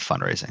with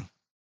fundraising.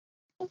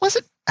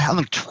 I don't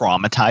think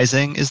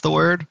traumatizing is the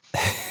word,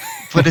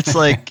 but it's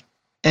like,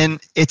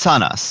 and it's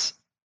on us.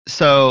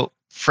 So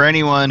for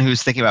anyone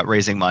who's thinking about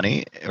raising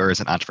money or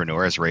as an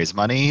entrepreneur has raised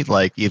money,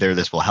 like either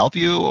this will help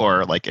you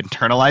or like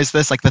internalize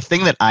this. Like the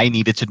thing that I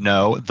needed to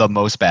know the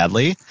most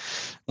badly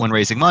when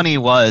raising money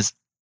was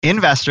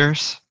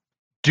investors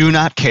do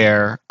not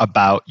care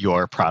about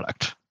your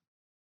product.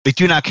 They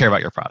do not care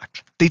about your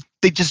product.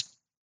 They just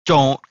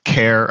don't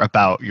care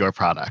about your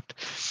product.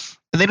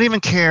 And they don't even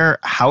care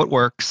how it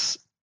works.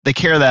 They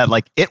care that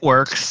like it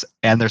works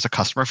and there's a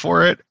customer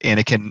for it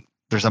and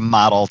there's a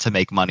model to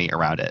make money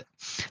around it.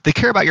 They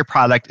care about your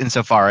product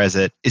insofar as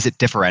is it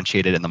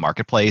differentiated in the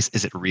marketplace?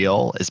 Is it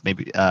real? Is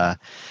maybe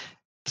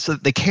so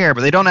they care,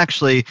 but they don't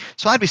actually.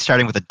 So I'd be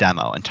starting with a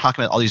demo and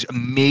talking about all these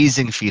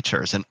amazing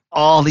features and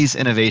all these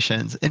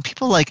innovations, and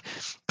people like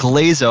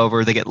glaze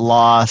over. They get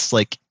lost,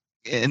 like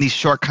in these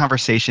short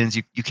conversations.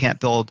 You can't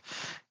build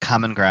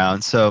common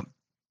ground. So I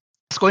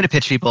was going to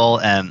pitch people,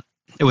 and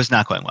it was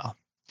not going well.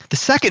 The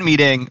second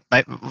meeting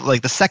I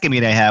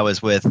had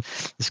was with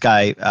this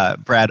guy,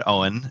 Brad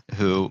Owen,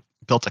 who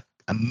built an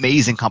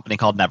amazing company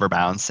called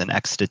Neverbounce and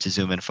exited to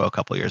ZoomInfo a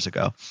couple years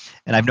ago.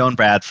 And I've known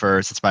Brad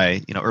since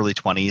my early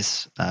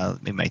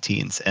 20s, maybe my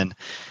teens. And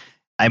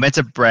I went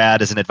to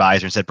Brad as an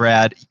advisor and said,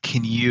 Brad,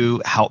 can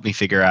you help me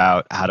figure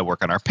out how to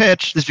work on our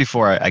pitch? This is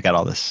before I got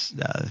all this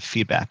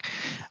feedback.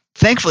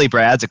 Thankfully,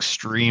 Brad's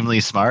extremely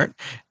smart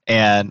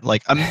and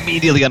like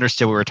immediately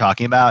understood what we were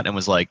talking about and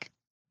was like,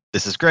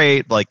 this is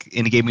great. Like,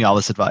 and he gave me all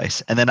this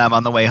advice. And then I'm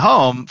on the way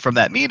home from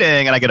that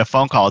meeting and I get a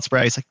phone call. It's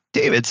Brad. He's like,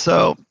 David,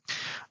 so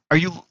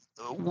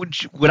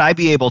would I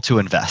be able to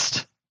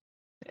invest?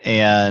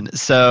 And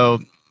so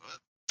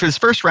for this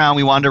first round,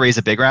 we wanted to raise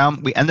a big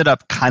round. We ended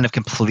up kind of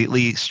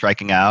completely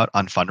striking out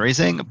on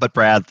fundraising, but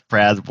Brad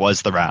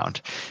was the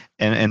round.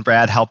 And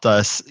Brad helped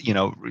us,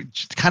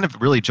 kind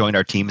of really joined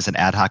our team as an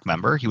ad hoc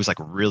member. He was like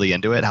really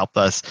into it, helped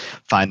us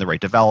find the right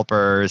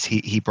developers.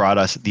 He brought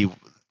us the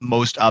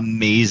most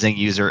amazing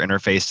user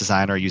interface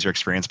designer, user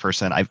experience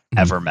person I've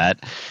ever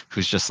met,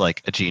 who's just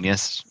like a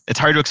genius. It's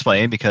hard to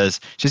explain because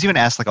she doesn't even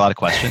ask like a lot of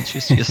questions.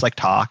 She's just like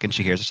talk and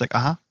she hears. She's like,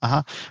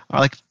 Or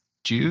like,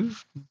 do you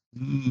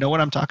know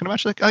what I'm talking about?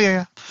 She's like, oh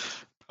yeah.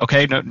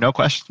 Okay, no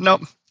question.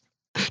 Nope.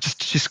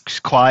 Just she's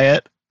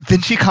quiet.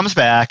 Then she comes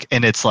back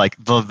and it's like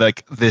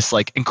this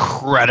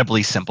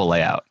incredibly simple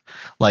layout.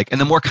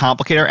 And the more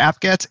complicated our app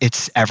gets,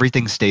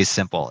 everything stays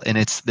simple. And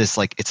it's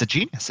a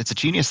genius. It's a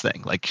genius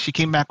thing. Like she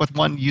came back with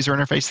one user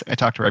interface. I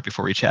talked to her right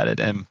before we chatted,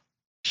 and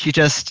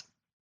she's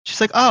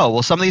like, oh,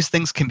 well, some of these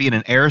things can be in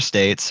an error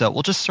state, so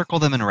we'll just circle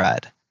them in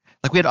red.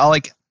 Like we had all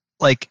and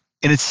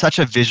it's such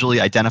a visually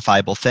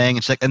identifiable thing.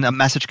 It's like, and a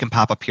message can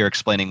pop up here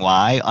explaining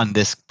why on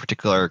this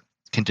particular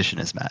condition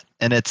is met.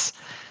 And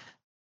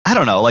I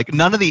don't know, like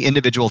none of the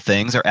individual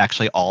things are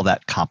actually all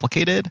that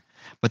complicated,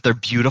 but they're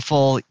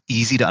beautiful,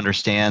 easy to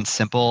understand,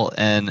 simple,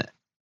 and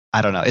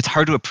I don't know. It's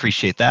hard to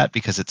appreciate that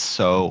because it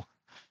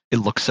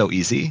looks so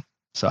easy.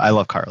 So I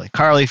love Carly.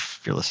 Carly,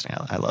 if you're listening,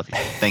 I love you.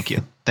 Thank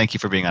you. Thank you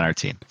for being on our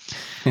team.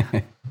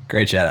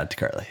 Great shout out to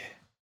Carly.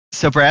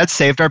 So Brad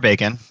saved our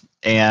bacon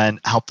and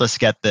helped us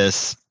get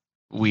this.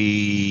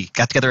 We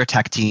got together a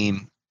tech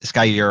team. This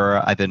guy,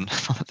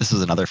 this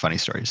is another funny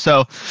story.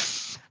 So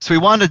we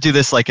wanted to do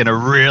this like in a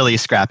really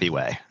scrappy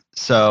way.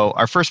 So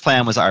our first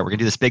plan was, all right, we're gonna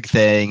do this big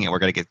thing and we're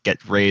gonna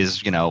get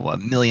raised,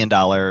 $1 million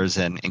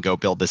and go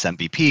build this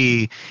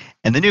MVP.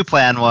 And the new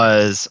plan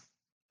was,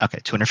 okay,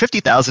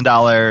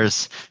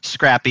 $250,000,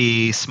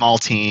 scrappy, small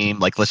team,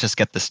 like let's just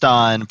get this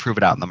done, prove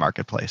it out in the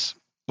marketplace.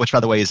 Which,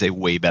 by the way, is a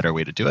way better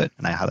way to do it,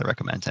 and I highly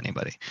recommend to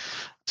anybody.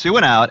 So we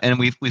went out and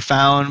we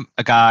found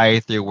a guy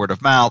through word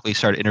of mouth. We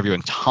started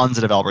interviewing tons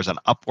of developers on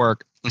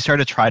Upwork. We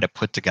started to try to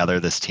put together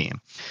this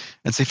team.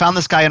 And so we found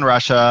this guy in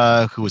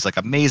Russia who was like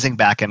amazing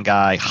backend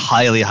guy,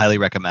 highly, highly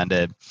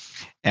recommended.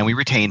 And we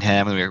retained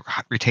him and we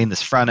retained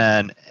this front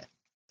end.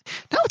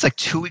 Now it's like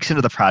 2 weeks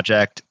into the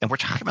project and we're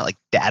talking about like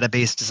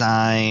database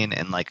design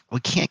and like we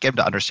can't get him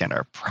to understand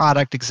our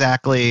product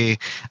exactly.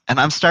 And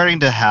I'm starting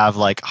to have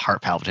like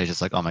heart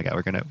palpitations, like, oh my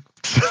God,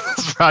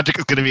 this project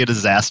is gonna be a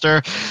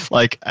disaster.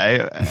 Like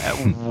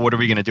what are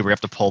we gonna do? We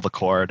have to pull the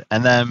cord.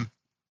 And then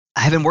I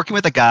have been working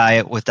with a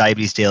guy with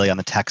Diabetes Daily on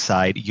the tech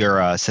side,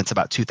 Yura, since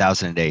about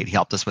 2008. He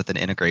helped us with an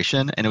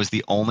integration and it was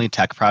the only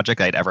tech project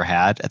I'd ever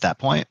had at that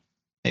point,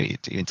 maybe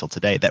even until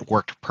today, that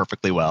worked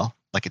perfectly well.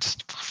 Like it's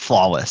just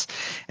flawless.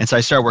 And so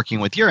I started working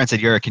with Yura and said,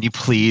 Yura, can you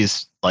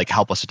please like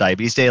help us with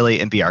Diabetes Daily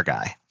and be our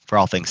guy for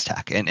all things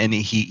tech? And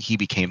he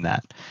became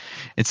that.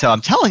 And so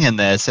I'm telling him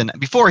this, and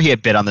before he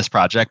had bid on this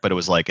project, but it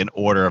was like an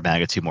order of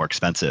magnitude more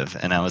expensive.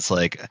 And I was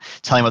like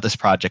telling him about this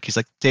project. He's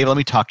like, Dave, let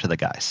me talk to the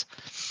guys.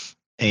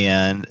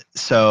 And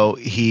so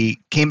he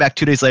came back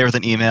 2 days later with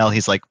an email.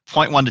 He's like,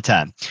 0.1 to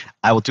 10.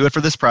 I will do it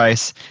for this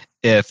price.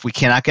 If we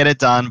cannot get it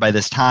done by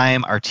this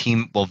time, our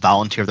team will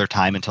volunteer their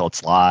time until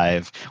it's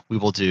live. We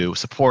will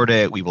support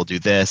it. We will do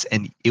this,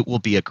 and it will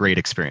be a great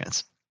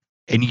experience.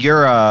 And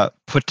Yura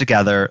put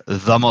together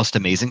the most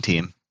amazing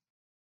team,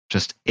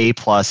 just A+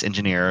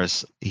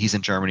 engineers. He's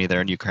in Germany,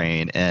 they're in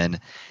Ukraine. And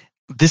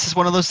this is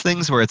one of those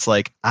things where it's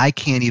like, I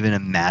can't even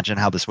imagine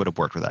how this would have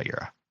worked without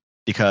Yura.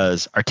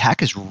 because our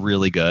tech is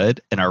really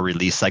good and our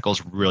release cycle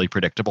is really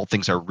predictable.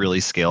 Things are really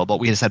scalable.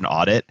 We just had an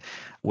audit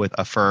with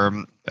a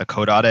firm, a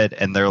code audit,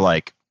 and they're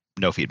like,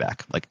 no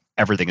feedback. Like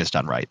everything is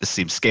done right. This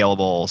seems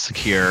scalable,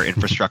 secure,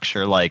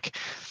 infrastructure, like,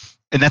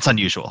 and that's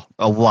unusual.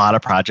 A lot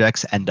of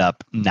projects end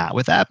up not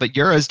with that. But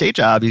Yura's day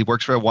job, he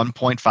works for a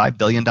 $1.5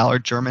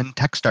 billion German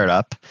tech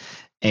startup.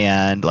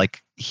 And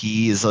like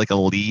he is like a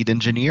lead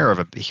engineer of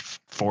a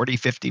 40,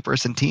 50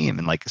 person team.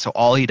 And like, so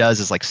all he does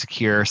is like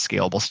secure,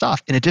 scalable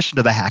stuff in addition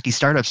to the hacky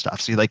startup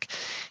stuff. So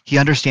he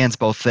understands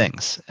both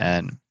things,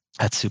 and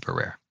that's super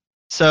rare.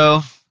 So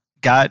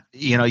got,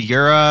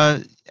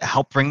 Yura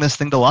helped bring this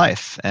thing to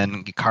life,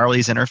 and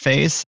Carly's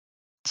interface.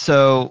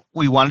 So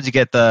we wanted to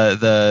get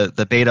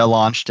the beta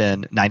launched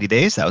in 90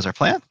 days. That was our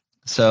plan.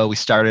 So we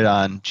started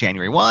on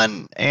January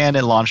 1 and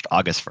it launched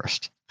August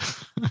 1st.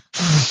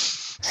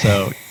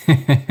 So,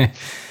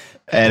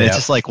 and it's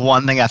just like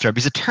one thing after,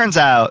 because it turns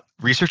out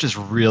research is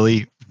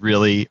really,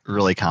 really,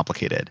 really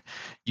complicated.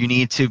 You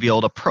need to be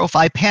able to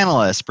profile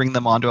panelists, bring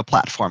them onto a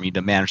platform. You need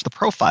to manage the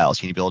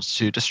profiles. You need to be able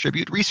to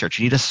distribute research.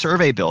 You need a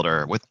survey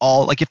builder with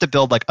all, like you have to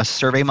build like a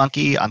Survey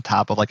Monkey on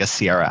top of like a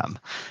CRM,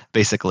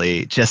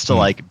 basically, just to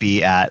like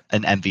be at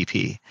an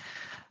MVP. It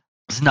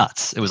was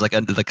nuts. It was like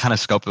the kind of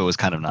scope of it was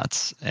kind of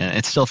nuts. And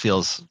it still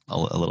feels a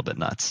little bit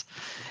nuts.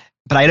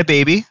 But I had a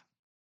baby.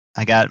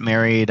 I got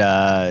married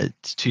 2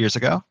 years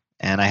ago,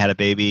 and I had a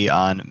baby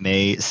on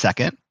May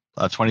 2nd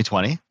of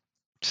 2020.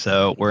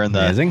 So we're in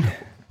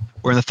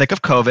the thick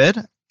of COVID.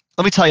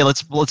 Let me tell you,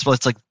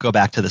 let's like go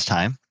back to this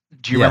time.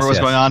 Do you remember what's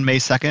going on May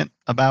 2nd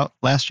about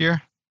last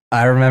year?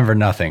 I remember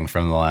nothing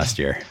from the last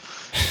year.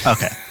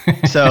 Okay.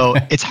 So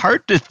it's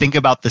hard to think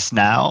about this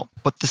now,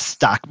 but the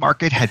stock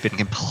market had been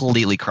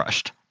completely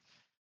crushed.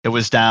 It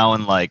was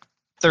down like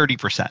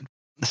 30%.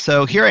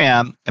 So here I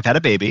am, I've had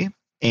a baby,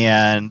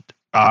 and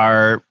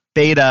our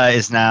beta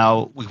is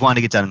now, we wanted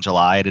to get done in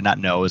July. I did not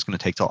know it was going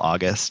to take till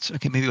August.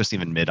 Okay, maybe it was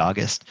even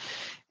mid-August.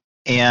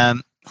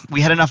 And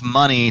we had enough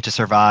money to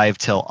survive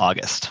till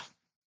August.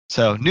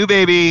 So new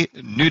baby,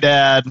 new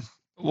dad,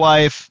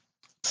 wife,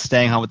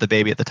 staying home with the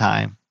baby at the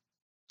time.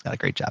 Got a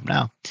great job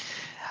now.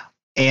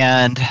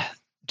 And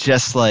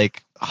just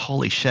like,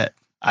 holy shit,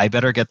 I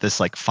better get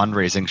this like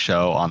fundraising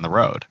show on the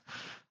road.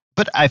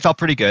 But I felt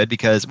pretty good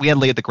because we had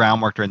laid the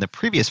groundwork during the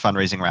previous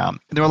fundraising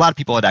round. And there were a lot of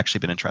people that had actually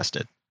been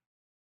interested.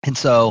 And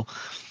so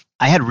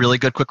I had really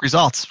good quick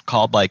results,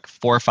 called like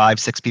 4, 5,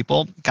 6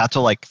 people, got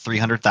to like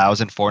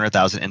 300,000,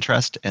 400,000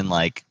 interest in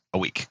like a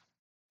week.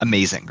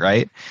 Amazing,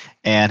 right?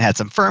 And had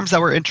some firms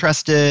that were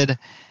interested.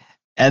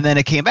 And then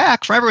it came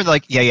back from everyone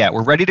like, yeah,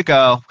 we're ready to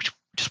go. We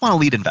just want a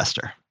lead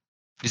investor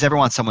because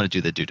everyone wants someone to do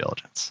the due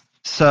diligence.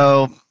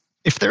 So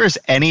if there is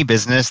any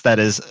business that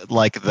is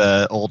like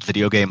the old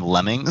video game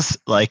Lemmings,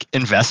 like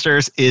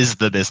investors is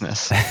the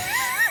business.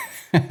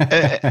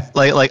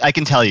 like I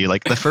can tell you,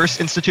 like the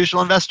first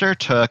institutional investor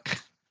took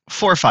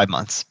 4 or 5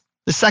 months.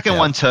 The second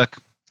one took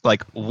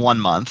like 1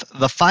 month.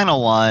 The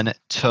final one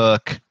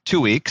took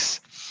 2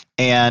 weeks,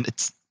 and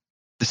it's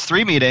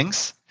 3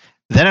 meetings,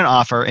 then an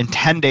offer, and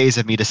 10 days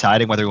of me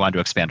deciding whether we wanted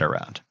to expand our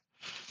round.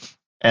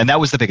 And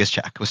that was the biggest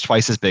check. It was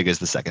twice as big as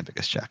the second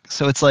biggest check.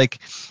 So it's like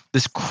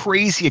this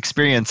crazy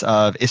experience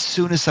of as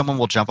soon as someone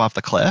will jump off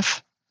the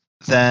cliff,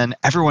 then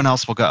everyone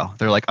else will go.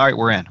 They're like, all right,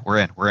 we're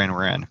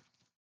in.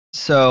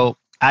 So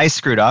I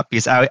screwed up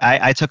because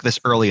I took this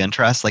early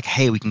interest, like,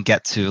 hey, we can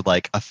get to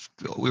like I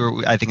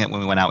think when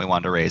we went out, we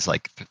wanted to raise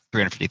like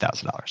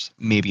 $350,000,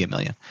 maybe $1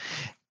 million.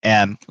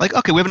 And like,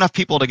 okay, we have enough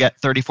people to get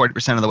 30,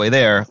 40% of the way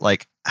there.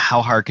 Like,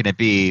 how hard can it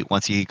be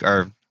once you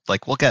are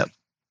like, we'll get a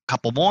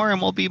couple more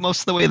and we'll be most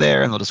of the way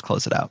there and we'll just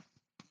close it out.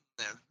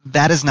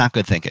 That is not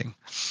good thinking.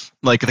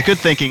 Like the good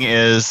thinking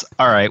is,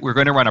 all right, we're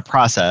going to run a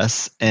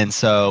process. And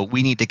so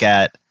we need to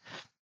get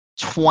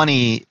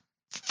 20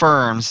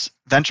 firms,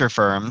 venture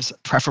firms,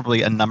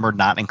 preferably a number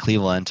not in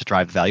Cleveland to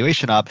drive the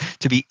valuation up,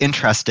 to be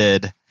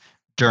interested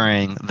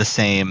during the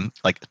same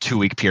like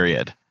 2-week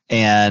period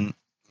and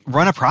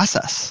run a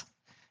process.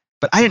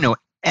 But I didn't know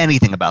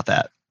anything about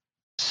that.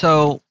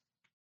 So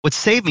what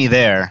saved me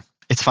there,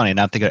 it's funny,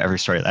 now I'm thinking of every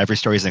story. Every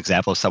story is an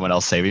example of someone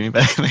else saving me,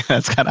 but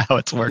that's kind of how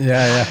it's worked.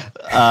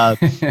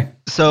 Yeah.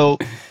 So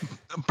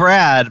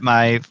Brad,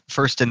 my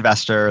first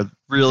investor,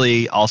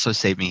 really also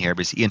saved me here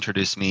because he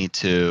introduced me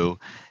to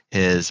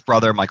his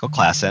brother, Michael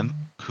Klassen,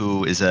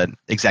 who is an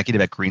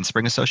executive at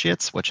Greenspring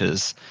Associates, which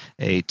is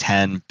a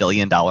 $10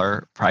 billion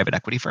private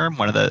equity firm,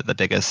 one of the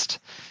biggest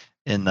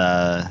in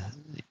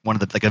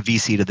like a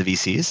VC to the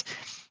VCs.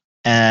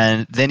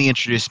 And then he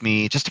introduced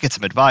me, just to get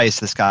some advice,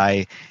 this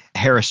guy,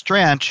 Harris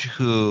Dranch,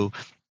 who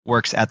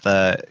works at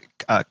the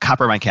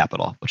Coppermine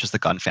Capital, which is the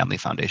Gunn Family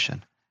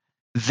Foundation.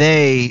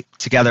 We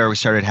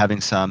started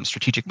having some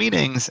strategic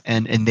meetings,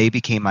 and they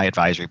became my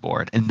advisory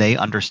board, and they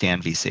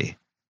understand VC,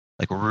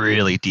 like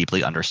really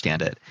deeply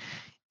understand it.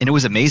 And it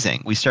was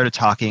amazing. We started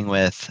talking we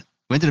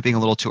ended up being a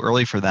little too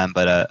early for them,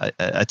 but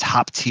a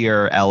top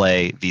tier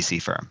LA VC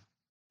firm,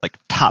 like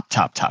top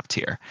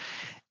tier.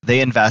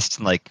 They invest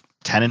in like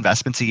 10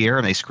 investments a year,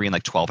 and they screen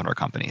like 1,200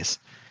 companies.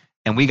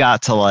 And we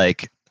got to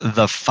like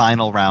the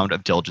final round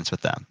of diligence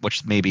with them,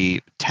 which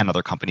maybe 10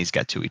 other companies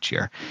get to each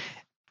year.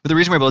 But the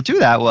reason we were able to do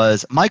that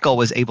was Michael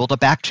was able to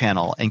back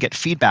channel and get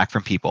feedback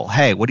from people.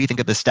 Hey, what do you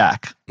think of this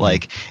deck?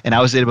 And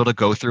I was able to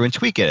go through and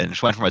tweak it. And it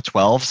just went from a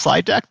 12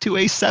 slide deck to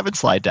a 7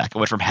 slide deck. It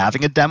went from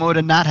having a demo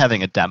to not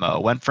having a demo.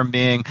 It went from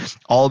being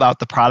all about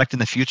the product in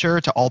the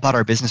future to all about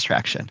our business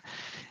traction.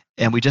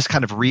 And we just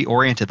kind of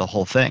reoriented the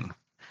whole thing.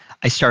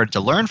 I started to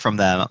learn from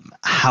them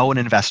how an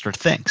investor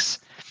thinks.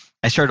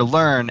 I started to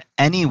learn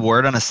any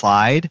word on a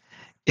slide.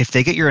 If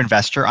they get your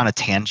investor on a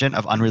tangent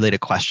of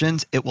unrelated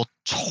questions, it will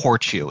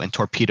torch you and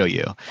torpedo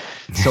you.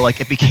 So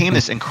it became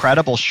this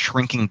incredible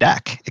shrinking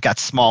deck. It got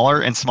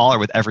smaller and smaller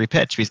with every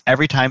pitch because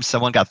every time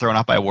someone got thrown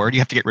off by a word, you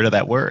have to get rid of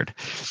that word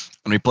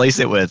and replace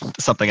it with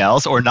something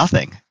else or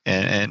nothing.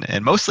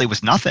 And mostly it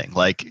was nothing.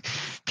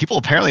 People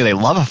apparently they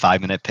love a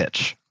 5-minute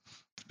pitch.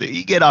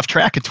 You get off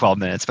track in 12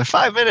 minutes, but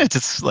 5 minutes,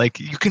 it's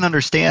you can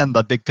understand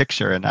the big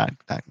picture and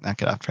not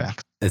get off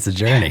track. It's a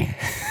journey.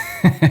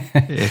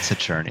 It's a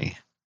journey.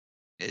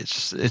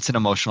 It's an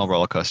emotional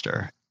roller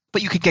coaster,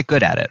 but you can get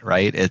good at it,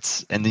 right?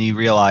 And then you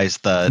realize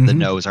the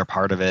no's are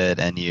part of it,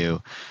 and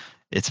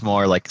it's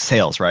more like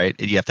sales, right?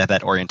 You have to have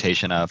that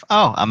orientation of,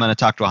 I'm going to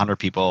talk to 100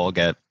 people,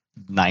 get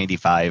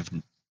 95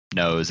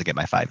 no's, and get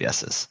my 5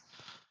 yeses,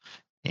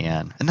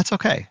 and that's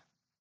okay.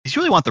 You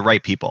really want the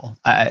right people.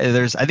 I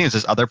think there's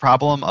this other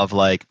problem of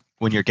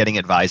when you're getting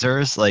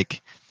advisors,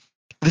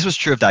 this was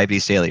true of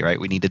Diabetes Daily, right?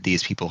 We needed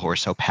these people who are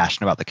so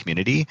passionate about the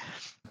community.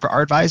 For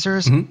our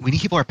advisors, we need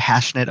people who are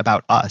passionate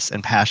about us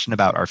and passionate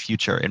about our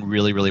future and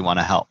really, really want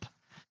to help.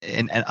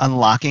 And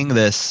unlocking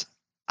this,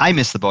 I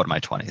missed the boat in my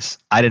 20s.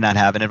 I did not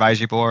have an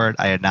advisory board.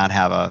 I did not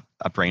have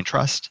a brain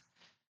trust.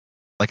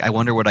 I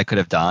wonder what I could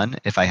have done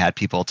if I had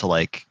people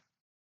to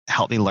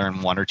help me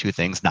learn 1 or 2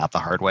 things, not the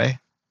hard way.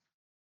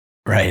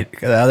 Right.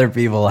 Because other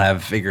people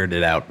have figured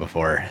it out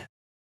before.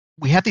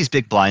 We have these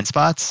big blind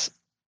spots.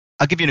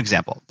 I'll give you an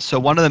example. So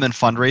one of them in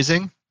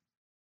fundraising,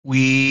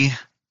 we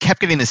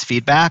kept getting this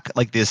feedback,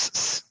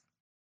 this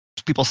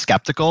people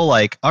skeptical,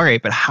 all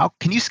right, but how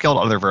can you scale to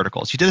other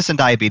verticals? You did this in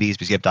diabetes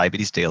because you have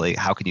Diabetes Daily.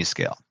 How can you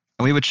scale?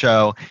 And we would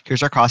show,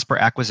 here's our cost per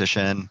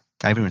acquisition.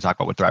 I haven't even talked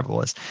about what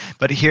Thriveable is,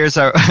 but here's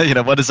our,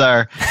 what is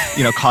our,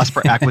 cost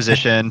per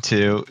acquisition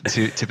to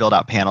build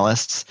out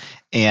panelists.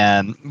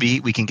 And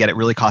we can get it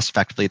really cost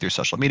effectively through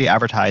social media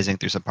advertising,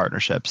 through some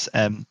partnerships.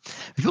 And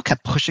people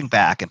kept pushing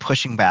back on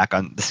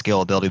the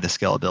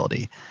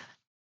scalability.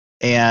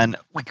 And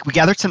we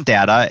gathered some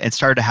data and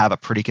started to have a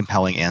pretty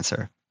compelling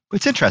answer.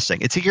 It's interesting.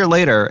 It's a year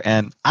later,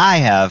 and I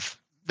have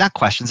not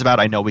questions about,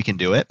 I know we can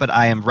do it, but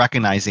I am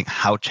recognizing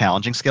how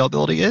challenging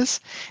scalability is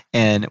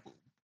and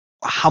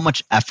how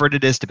much effort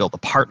it is to build the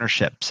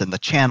partnerships and the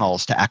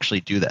channels to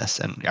actually do this.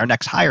 And our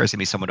next hire is going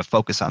to be someone to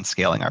focus on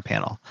scaling our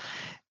panel.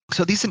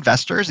 So these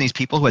investors and these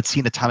people who had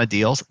seen a ton of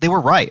deals, they were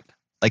right.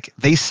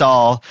 They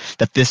saw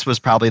that this was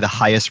probably the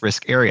highest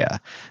risk area.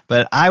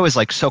 But I was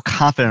so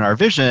confident in our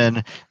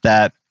vision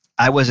that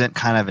I wasn't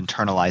kind of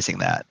internalizing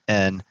that.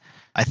 And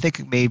I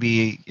think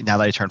maybe now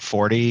that I turned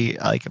 40,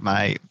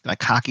 my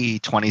cocky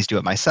 20s do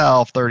it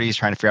myself, 30s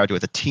trying to figure out how to do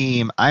it with a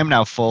team. I'm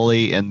now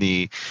fully in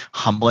the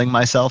humbling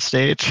myself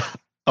stage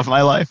of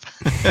my life.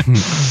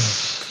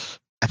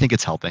 I think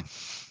it's helping.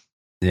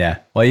 Yeah.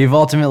 Well, you've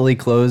ultimately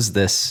closed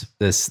this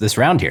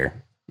round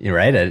here,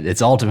 right?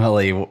 It's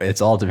ultimately worked.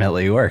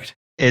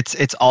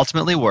 It's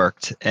ultimately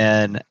worked,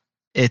 and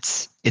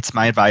it's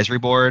my advisory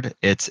board.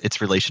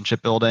 It's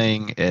relationship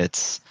building.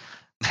 It's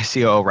my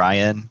COO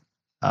Ryan.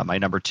 My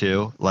number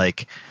 2,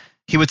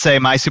 he would say,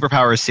 my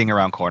superpower is seeing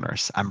around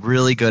corners. I'm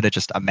really good at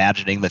just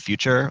imagining the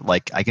future.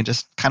 I can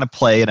just kind of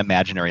play in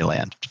imaginary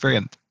land. It's very,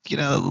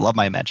 love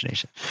my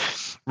imagination.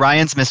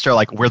 Ryan's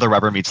Mr. Where the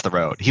rubber meets the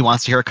road. He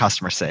wants to hear a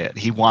customer say it.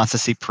 He wants to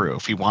see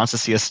proof. He wants to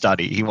see a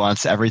study. He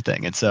wants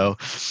everything. And so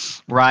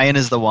Ryan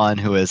is the one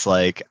who is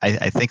I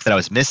think that I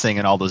was missing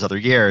in all those other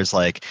years.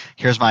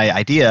 Here's my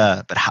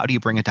idea, but how do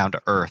you bring it down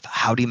to earth?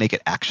 How do you make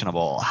it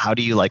actionable? How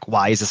do you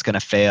why is this going to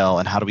fail?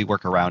 And how do we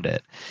work around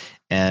it?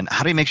 And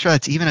how do you make sure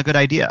that's even a good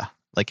idea?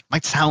 It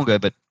might sound good,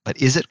 but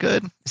is it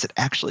good? Is it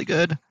actually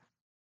good?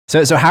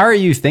 So how are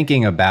you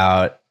thinking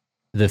about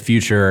the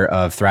future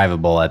of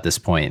Thriveable at this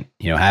point?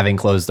 Having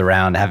closed the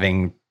round,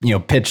 having,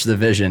 pitched the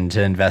vision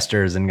to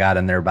investors and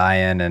gotten their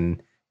buy-in,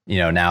 and,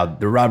 now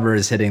the rubber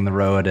is hitting the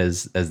road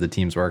as the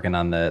team's working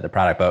on the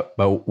product.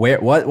 But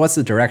what's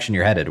the direction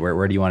you're headed?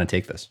 Where do you want to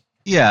take this?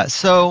 Yeah.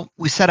 So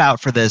we set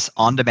out for this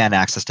on-demand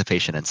access to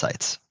patient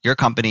insights. Your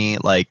company,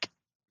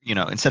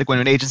 instead of going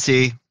to an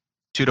agency,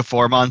 2 to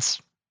 4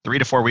 months, 3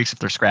 to 4 weeks if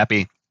they're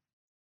scrappy,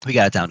 we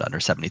got it down to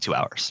under 72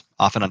 hours,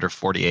 often under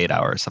 48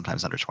 hours,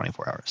 sometimes under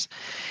 24 hours.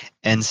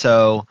 And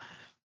so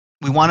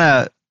we want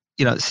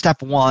to,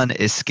 step 1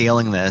 is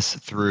scaling this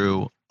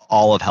through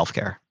all of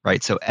healthcare,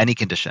 right? So any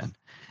condition.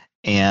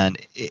 And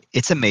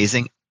it's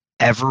amazing.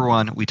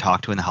 Everyone we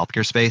talk to in the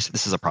healthcare space,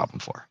 this is a problem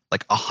for,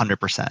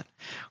 100%.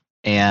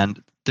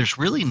 And there's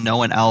really no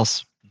one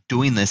else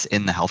doing this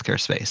in the healthcare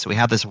space. So we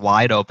have this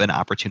wide open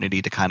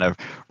opportunity to kind of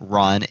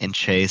run and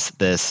chase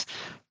this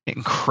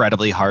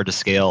incredibly hard to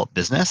scale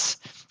business.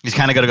 You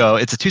kind of got to go,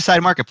 it's a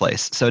two-sided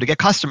marketplace. So to get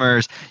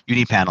customers, you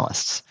need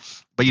panelists,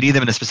 but you need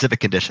them in a specific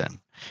condition.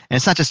 And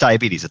it's not just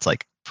diabetes, it's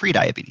like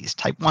pre-diabetes,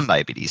 type 1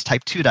 diabetes,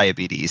 type 2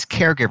 diabetes,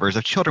 caregivers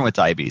of children with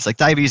diabetes. Like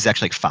diabetes is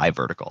actually like 5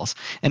 verticals,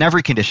 and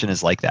every condition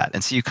is like that.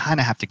 And so you kind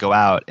of have to go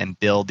out and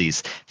build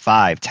these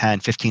 5, 10,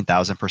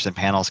 15,000 person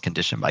panels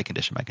condition by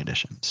condition by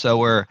condition. So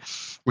we're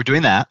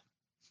doing that.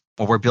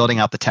 Well, we're building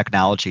out the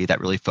technology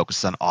that really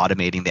focuses on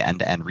automating the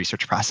end-to-end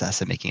research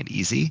process and making it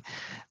easy.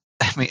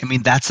 I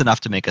mean, that's enough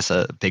to make us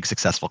a big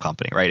successful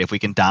company, right? If we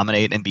can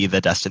dominate and be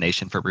the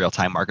destination for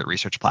real-time market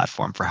research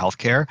platform for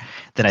healthcare,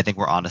 then I think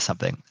we're onto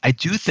something. I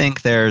do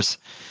think there's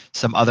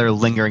some other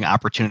lingering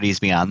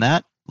opportunities beyond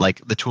that, like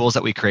the tools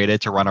that we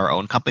created to run our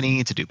own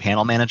company, to do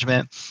panel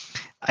management,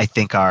 I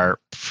think are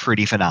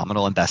pretty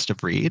phenomenal and best of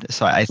breed.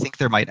 So I think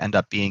there might end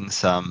up being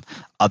some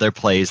other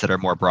plays that are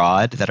more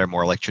broad, that are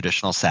more like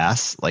traditional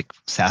SaaS, like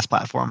SaaS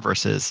platform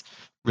versus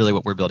really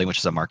what we're building, which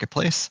is a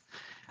marketplace.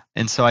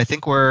 And so I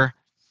think we're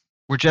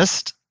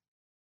just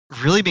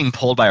really being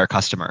pulled by our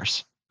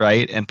customers,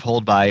 right? And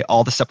pulled by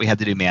all the stuff we had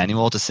to do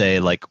manual to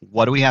say, like,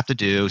 what do we have to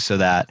do so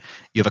that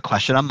you have a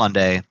question on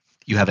Monday,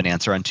 you have an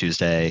answer on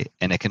Tuesday,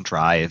 and it can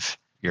drive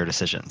your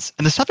decisions.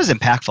 And the stuff is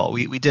impactful.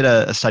 We did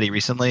a study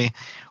recently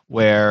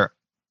where,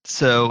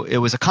 so it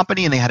was a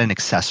company and they had an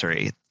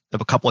accessory,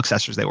 a couple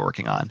accessories they were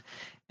working on.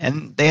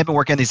 And they had been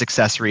working on these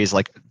accessories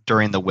like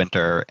during the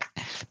winter,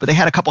 but they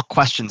had a couple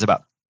questions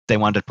about they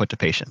wanted to put to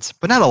patients,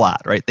 but not a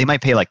lot, right? They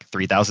might pay like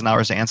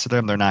 $3,000 to answer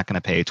them. They're not going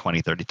to pay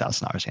 $20,000,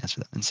 $30,000 to answer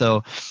them. And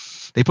so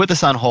they put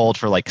this on hold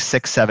for like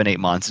 6, 7, 8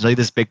 months until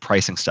this big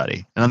pricing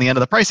study. And on the end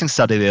of the pricing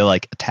study, they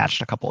like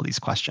attached a couple of these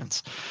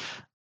questions.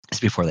 This is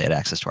before they had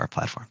access to our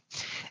platform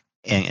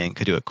and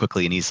could do it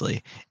quickly and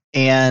easily.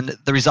 And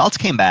the results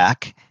came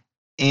back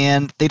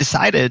and they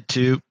decided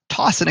to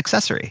toss an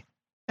accessory.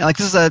 And like,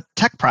 this is a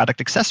tech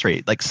product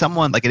accessory. Like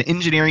someone, like an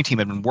engineering team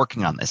had been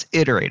working on this,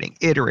 iterating.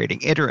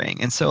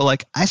 And so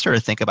like, I started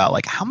to think about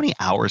like, how many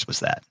hours was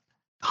that?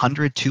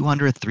 100,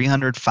 200,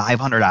 300,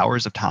 500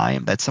 hours of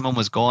time that someone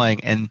was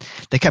going, and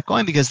they kept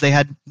going because they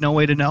had no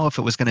way to know if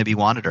it was going to be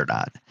wanted or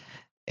not.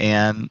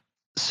 And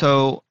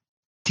so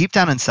deep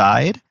down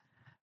inside,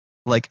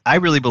 like, I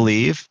really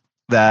believe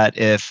that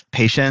if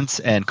patients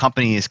and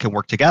companies can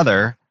work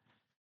together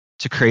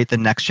to create the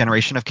next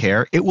generation of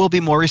care, it will be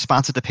more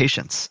responsive to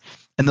patients.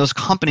 And those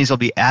companies will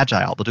be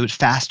agile. They'll do it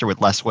faster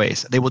with less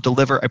waste. They will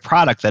deliver a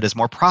product that is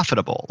more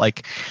profitable.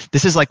 Like,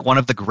 this is like one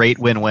of the great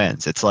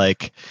win-wins. It's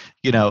like,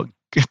 you know,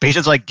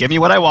 patients are like, give me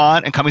what I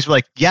want, and companies are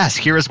like, yes,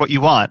 here is what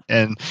you want.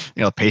 And,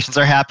 you know, patients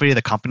are happy,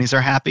 the companies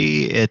are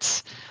happy.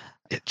 It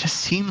just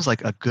seems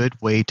like a good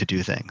way to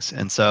do things.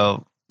 And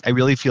so I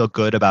really feel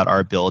good about our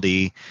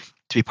ability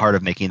to be part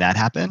of making that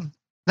happen.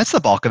 That's the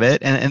bulk of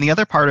it. And the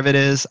other part of it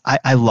is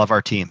I love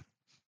our team.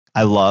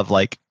 I love,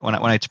 like, when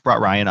I brought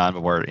Ryan on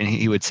board, and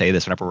he would say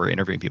this whenever we're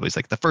interviewing people. He's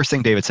like, the first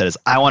thing David said is,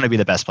 I want to be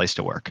the best place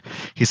to work.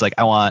 He's like,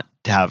 I want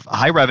to have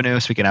high revenue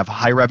so we can have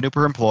high revenue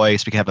per employee,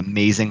 so we can have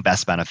amazing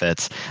best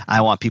benefits. I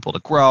want people to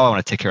grow. I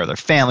want to take care of their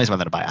families. I want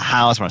them to buy a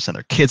house. I want to send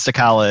their kids to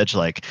college.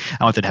 Like,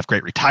 I want them to have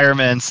great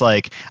retirements.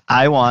 Like,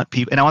 I want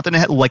people, and I want them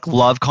to like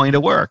love going to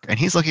work. And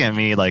he's looking at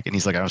me like, and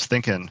he's like, I was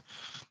thinking,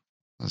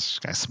 this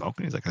guy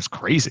smoking? He's like, that's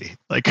crazy.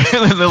 Like,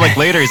 and then like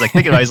later he's like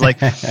thinking about it, he's like,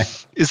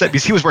 is that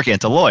because he was working at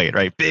Deloitte,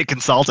 right? Big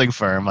consulting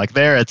firm. Like,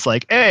 there it's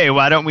like, hey,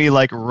 why don't we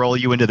like roll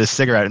you into this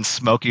cigarette and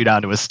smoke you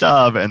down to a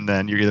stub, and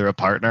then you're either a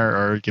partner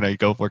or, you know, you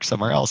go work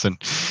somewhere else and,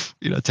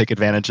 you know, take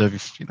advantage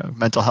of, you know,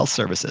 mental health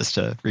services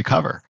to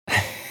recover.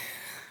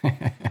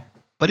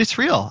 But it's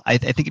real. I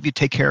think if you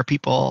take care of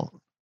people,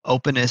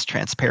 openness,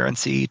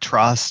 transparency,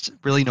 trust,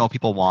 really know what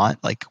people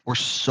want. Like, we're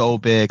so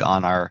big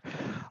on our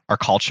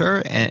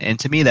culture. And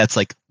to me, that's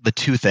like the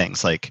two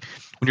things. Like,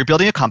 when you're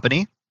building a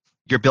company,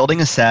 you're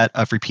building a set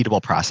of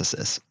repeatable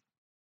processes,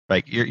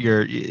 right?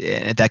 You're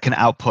that can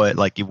output,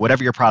 like,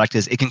 whatever your product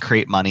is, it can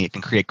create money, it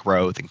can create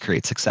growth, and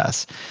create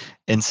success.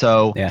 And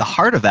so the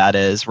heart of that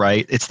is,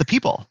 right, it's the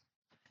people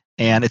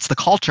and it's the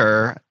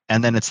culture,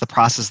 and then it's the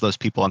process those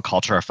people and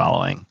culture are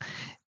following.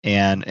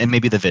 And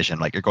maybe the vision,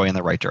 like, you're going in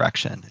the right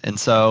direction. And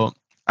so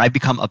I've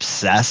become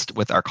obsessed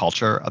with our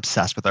culture,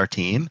 obsessed with our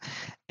team,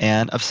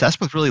 and obsessed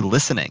with really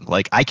listening.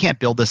 Like, I can't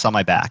build this on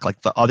my back.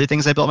 Like, the other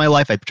things I built in my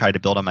life, I tried to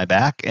build on my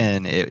back,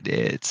 and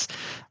it's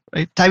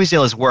right.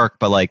 Tibeasdale is work,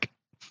 but like,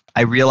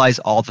 I realize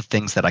all the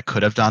things that I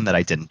could have done that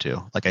I didn't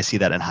do. Like, I see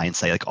that in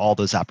hindsight, like all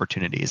those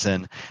opportunities,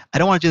 and I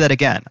don't want to do that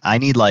again. I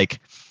need like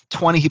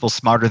 20 people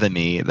smarter than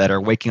me that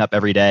are waking up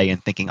every day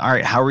and thinking, all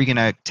right, how are we going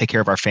to take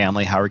care of our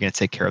family? How are we going to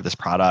take care of this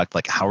product?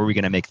 Like, how are we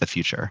going to make the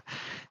future?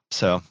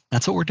 So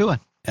that's what we're doing.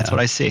 That's what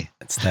I see.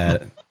 It's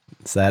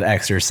that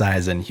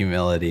exercise in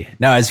humility.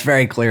 No, it's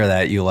very clear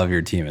that you love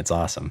your team. It's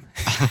awesome.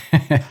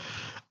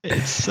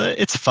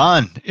 It's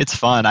fun. It's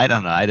fun. I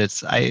don't know. I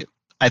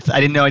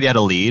didn't know I had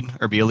to lead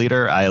or be a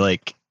leader.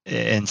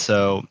 And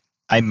so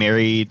I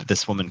married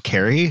this woman,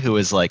 Carrie, who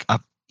is like a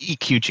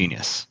EQ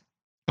genius.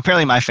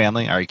 Apparently my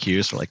family, our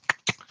EQs are like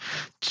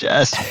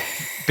just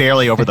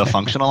barely over the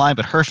functional line,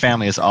 but her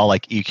family is all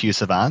like EQ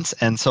savants.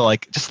 And so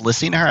like just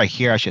listening to her, I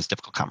hear how she has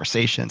difficult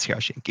conversations, hear how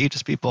she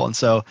engages people. And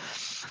so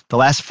the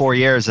last 4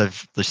 years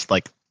of just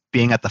like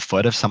being at the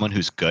foot of someone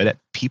who's good at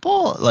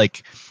people,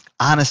 like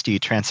honesty,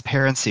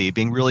 transparency,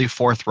 being really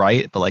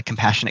forthright, but like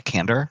compassionate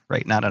candor,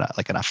 right? Not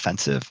like an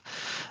offensive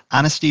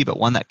honesty, but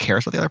one that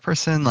cares for the other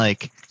person.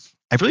 Like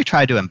I've really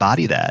tried to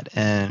embody that,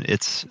 and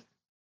it's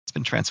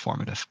been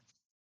transformative.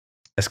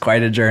 It's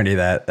quite a journey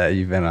that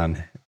you've been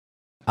on.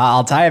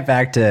 I'll tie it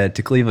back to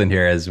Cleveland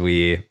here as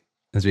we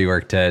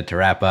work to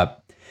wrap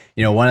up.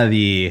 You know, one of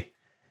the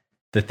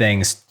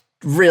things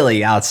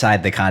really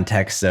outside the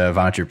context of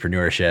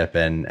entrepreneurship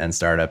and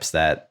startups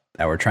that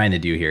we're trying to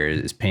do here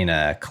is paint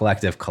a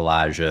collective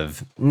collage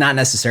of not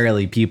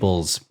necessarily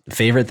people's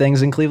favorite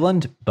things in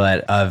Cleveland,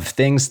 but of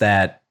things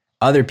that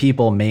other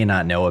people may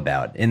not know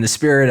about, in the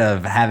spirit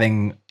of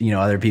having, you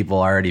know, other people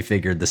already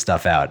figured the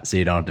stuff out so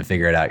you don't have to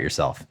figure it out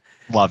yourself.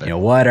 Love it. You know,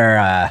 what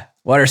are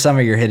some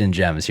of your hidden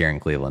gems here in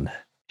Cleveland?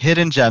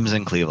 Hidden gems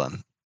in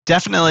Cleveland.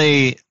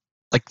 Definitely,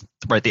 like,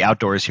 right, the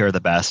outdoors here are the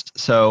best.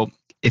 So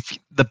if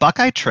the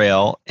Buckeye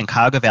Trail in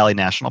Cuyahoga Valley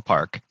National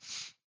Park,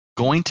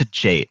 going to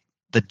Jate,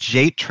 the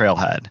Jate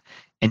Trailhead,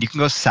 and you can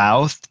go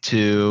south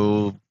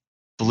to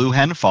Blue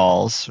Hen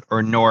Falls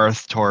or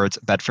north towards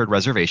Bedford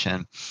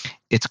Reservation.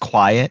 It's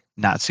quiet,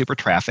 not super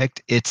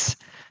trafficked. It's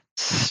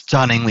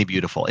stunningly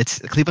beautiful.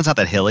 Cleveland's not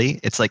that hilly.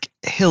 It's like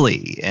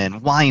hilly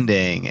and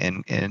winding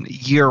and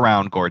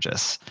year-round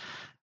gorgeous.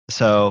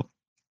 So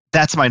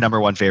that's my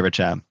number one favorite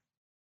gem.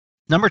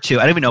 Number two,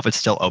 I don't even know if it's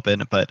still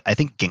open, but I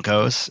think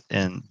Ginkgo's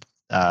in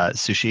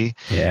sushi.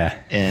 Yeah.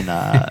 And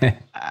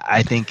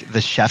I think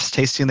the chef's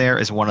tasting there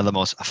is one of the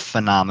most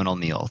phenomenal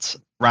meals.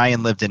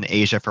 Ryan lived in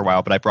Asia for a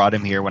while, but I brought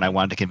him here when I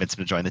wanted to convince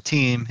him to join the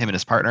team, him and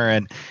his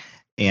partner,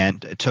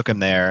 and took him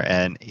there.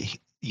 And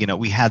you know,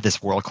 we had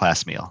this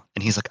world-class meal,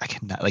 and he's like, I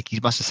cannot, like, you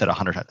must have said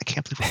 100 times, I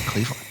can't believe we're in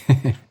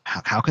Cleveland.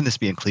 How can this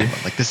be in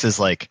Cleveland? Like, this is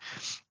like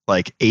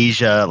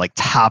Asia, like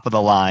top of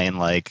the line,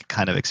 like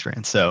kind of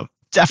experience. So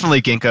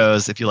definitely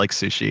Ginkgo's if you like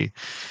sushi.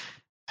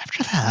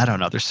 After that, I don't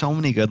know. There's so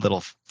many good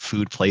little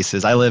food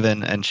places. I live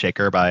in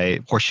Shaker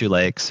by Horseshoe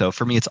Lake, so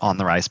for me, it's On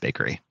the Rise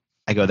Bakery.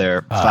 I go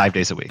there 5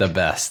 days a week. The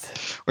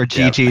best. Or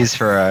Gigi's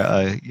for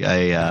a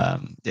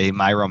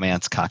My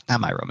Romance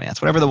not My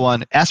Romance, whatever the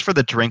one. Ask for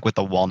the drink with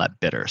the walnut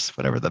bitters,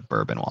 whatever the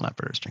bourbon walnut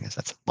bitters drink is.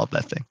 Love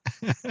that thing.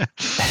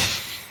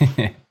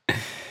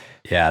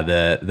 Yeah,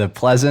 the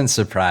pleasant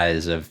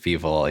surprise of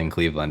people in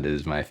Cleveland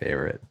is my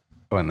favorite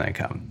when they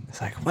come.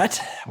 It's like,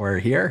 what? We're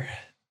here?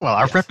 Well,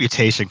 our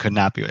reputation could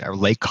not be. Our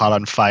lake caught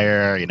on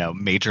fire. You know,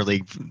 Major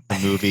League the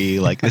movie.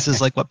 Like, this is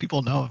like what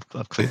people know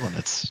of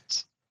Cleveland.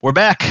 We're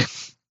back.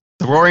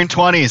 The Roaring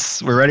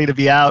 20s. We're ready to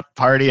be out,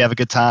 party, have a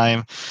good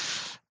time.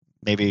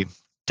 Maybe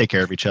take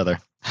care of each other.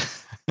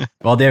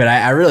 Well, David,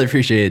 I really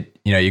appreciate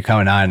you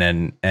coming on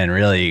and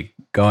really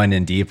going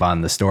in deep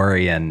on the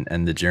story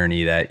and the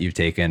journey that you've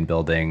taken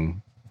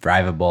building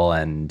Thriveable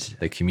and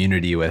the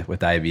community with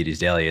Diabetes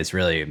Daily. It's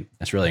really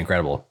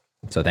incredible.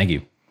 So thank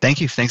you.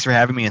 Thank you. Thanks for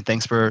having me, and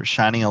thanks for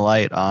shining a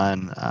light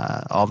on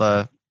all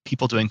the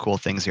people doing cool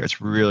things here. It's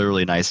really,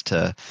 really nice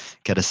to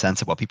get a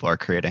sense of what people are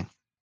creating.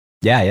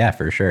 Yeah,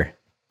 for sure.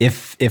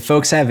 If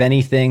folks have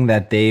anything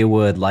that they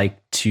would like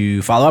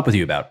to follow up with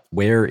you about,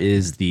 where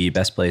is the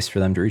best place for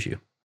them to reach you?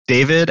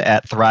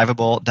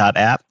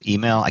 David@Thriveable.app.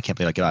 Email. I can't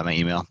believe I give out my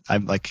email.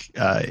 I'm like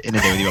inundated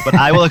with email, but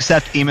I will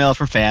accept email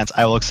from fans.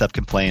 I will accept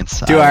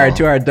complaints. To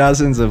our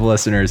dozens of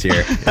listeners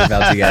here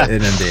about to get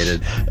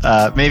inundated.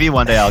 Maybe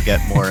one day I'll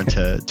get more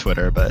into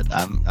Twitter, but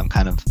I'm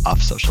kind of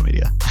off social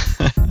media.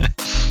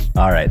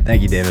 All right.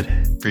 Thank you, David.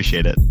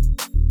 Appreciate it.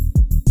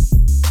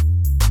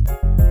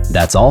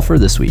 That's all for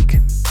this week.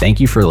 Thank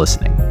you for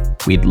listening.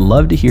 We'd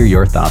love to hear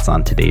your thoughts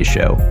on today's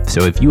show,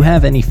 so if you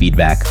have any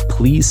feedback,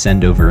 please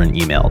send over an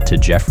email to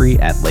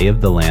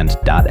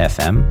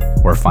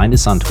jeffrey@layoftheland.fm or find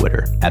us on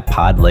Twitter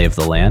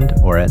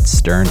 @podlayoftheland or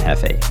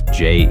 @sternhefe,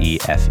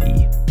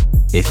 JEFE.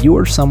 If you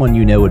or someone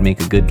you know would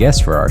make a good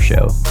guest for our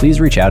show, please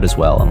reach out as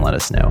well and let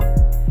us know.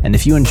 And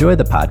if you enjoy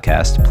the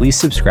podcast, please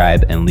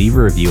subscribe and leave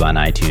a review on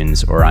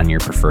iTunes or on your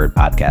preferred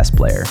podcast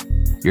player.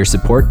 Your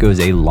support goes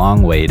a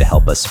long way to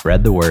help us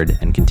spread the word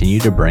and continue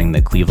to bring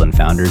the Cleveland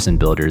founders and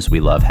builders we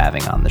love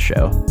having on the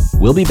show.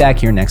 We'll be back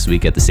here next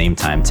week at the same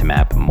time to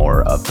map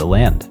more of the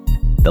land.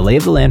 The Lay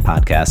of the Land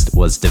podcast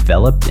was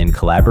developed in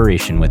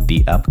collaboration with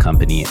The Up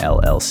Company,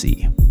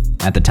 LLC.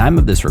 At the time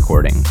of this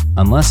recording,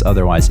 unless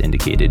otherwise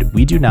indicated,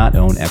 we do not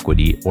own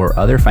equity or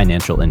other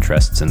financial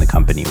interests in the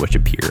company which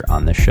appear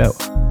on this show.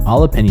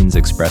 All opinions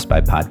expressed by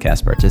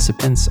podcast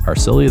participants are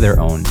solely their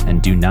own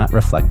and do not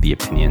reflect the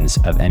opinions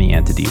of any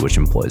entity which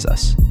employs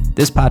us.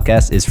 This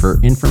podcast is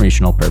for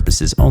informational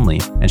purposes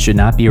only and should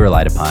not be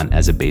relied upon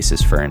as a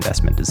basis for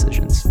investment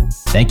decisions.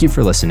 Thank you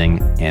for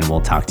listening, and we'll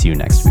talk to you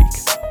next week.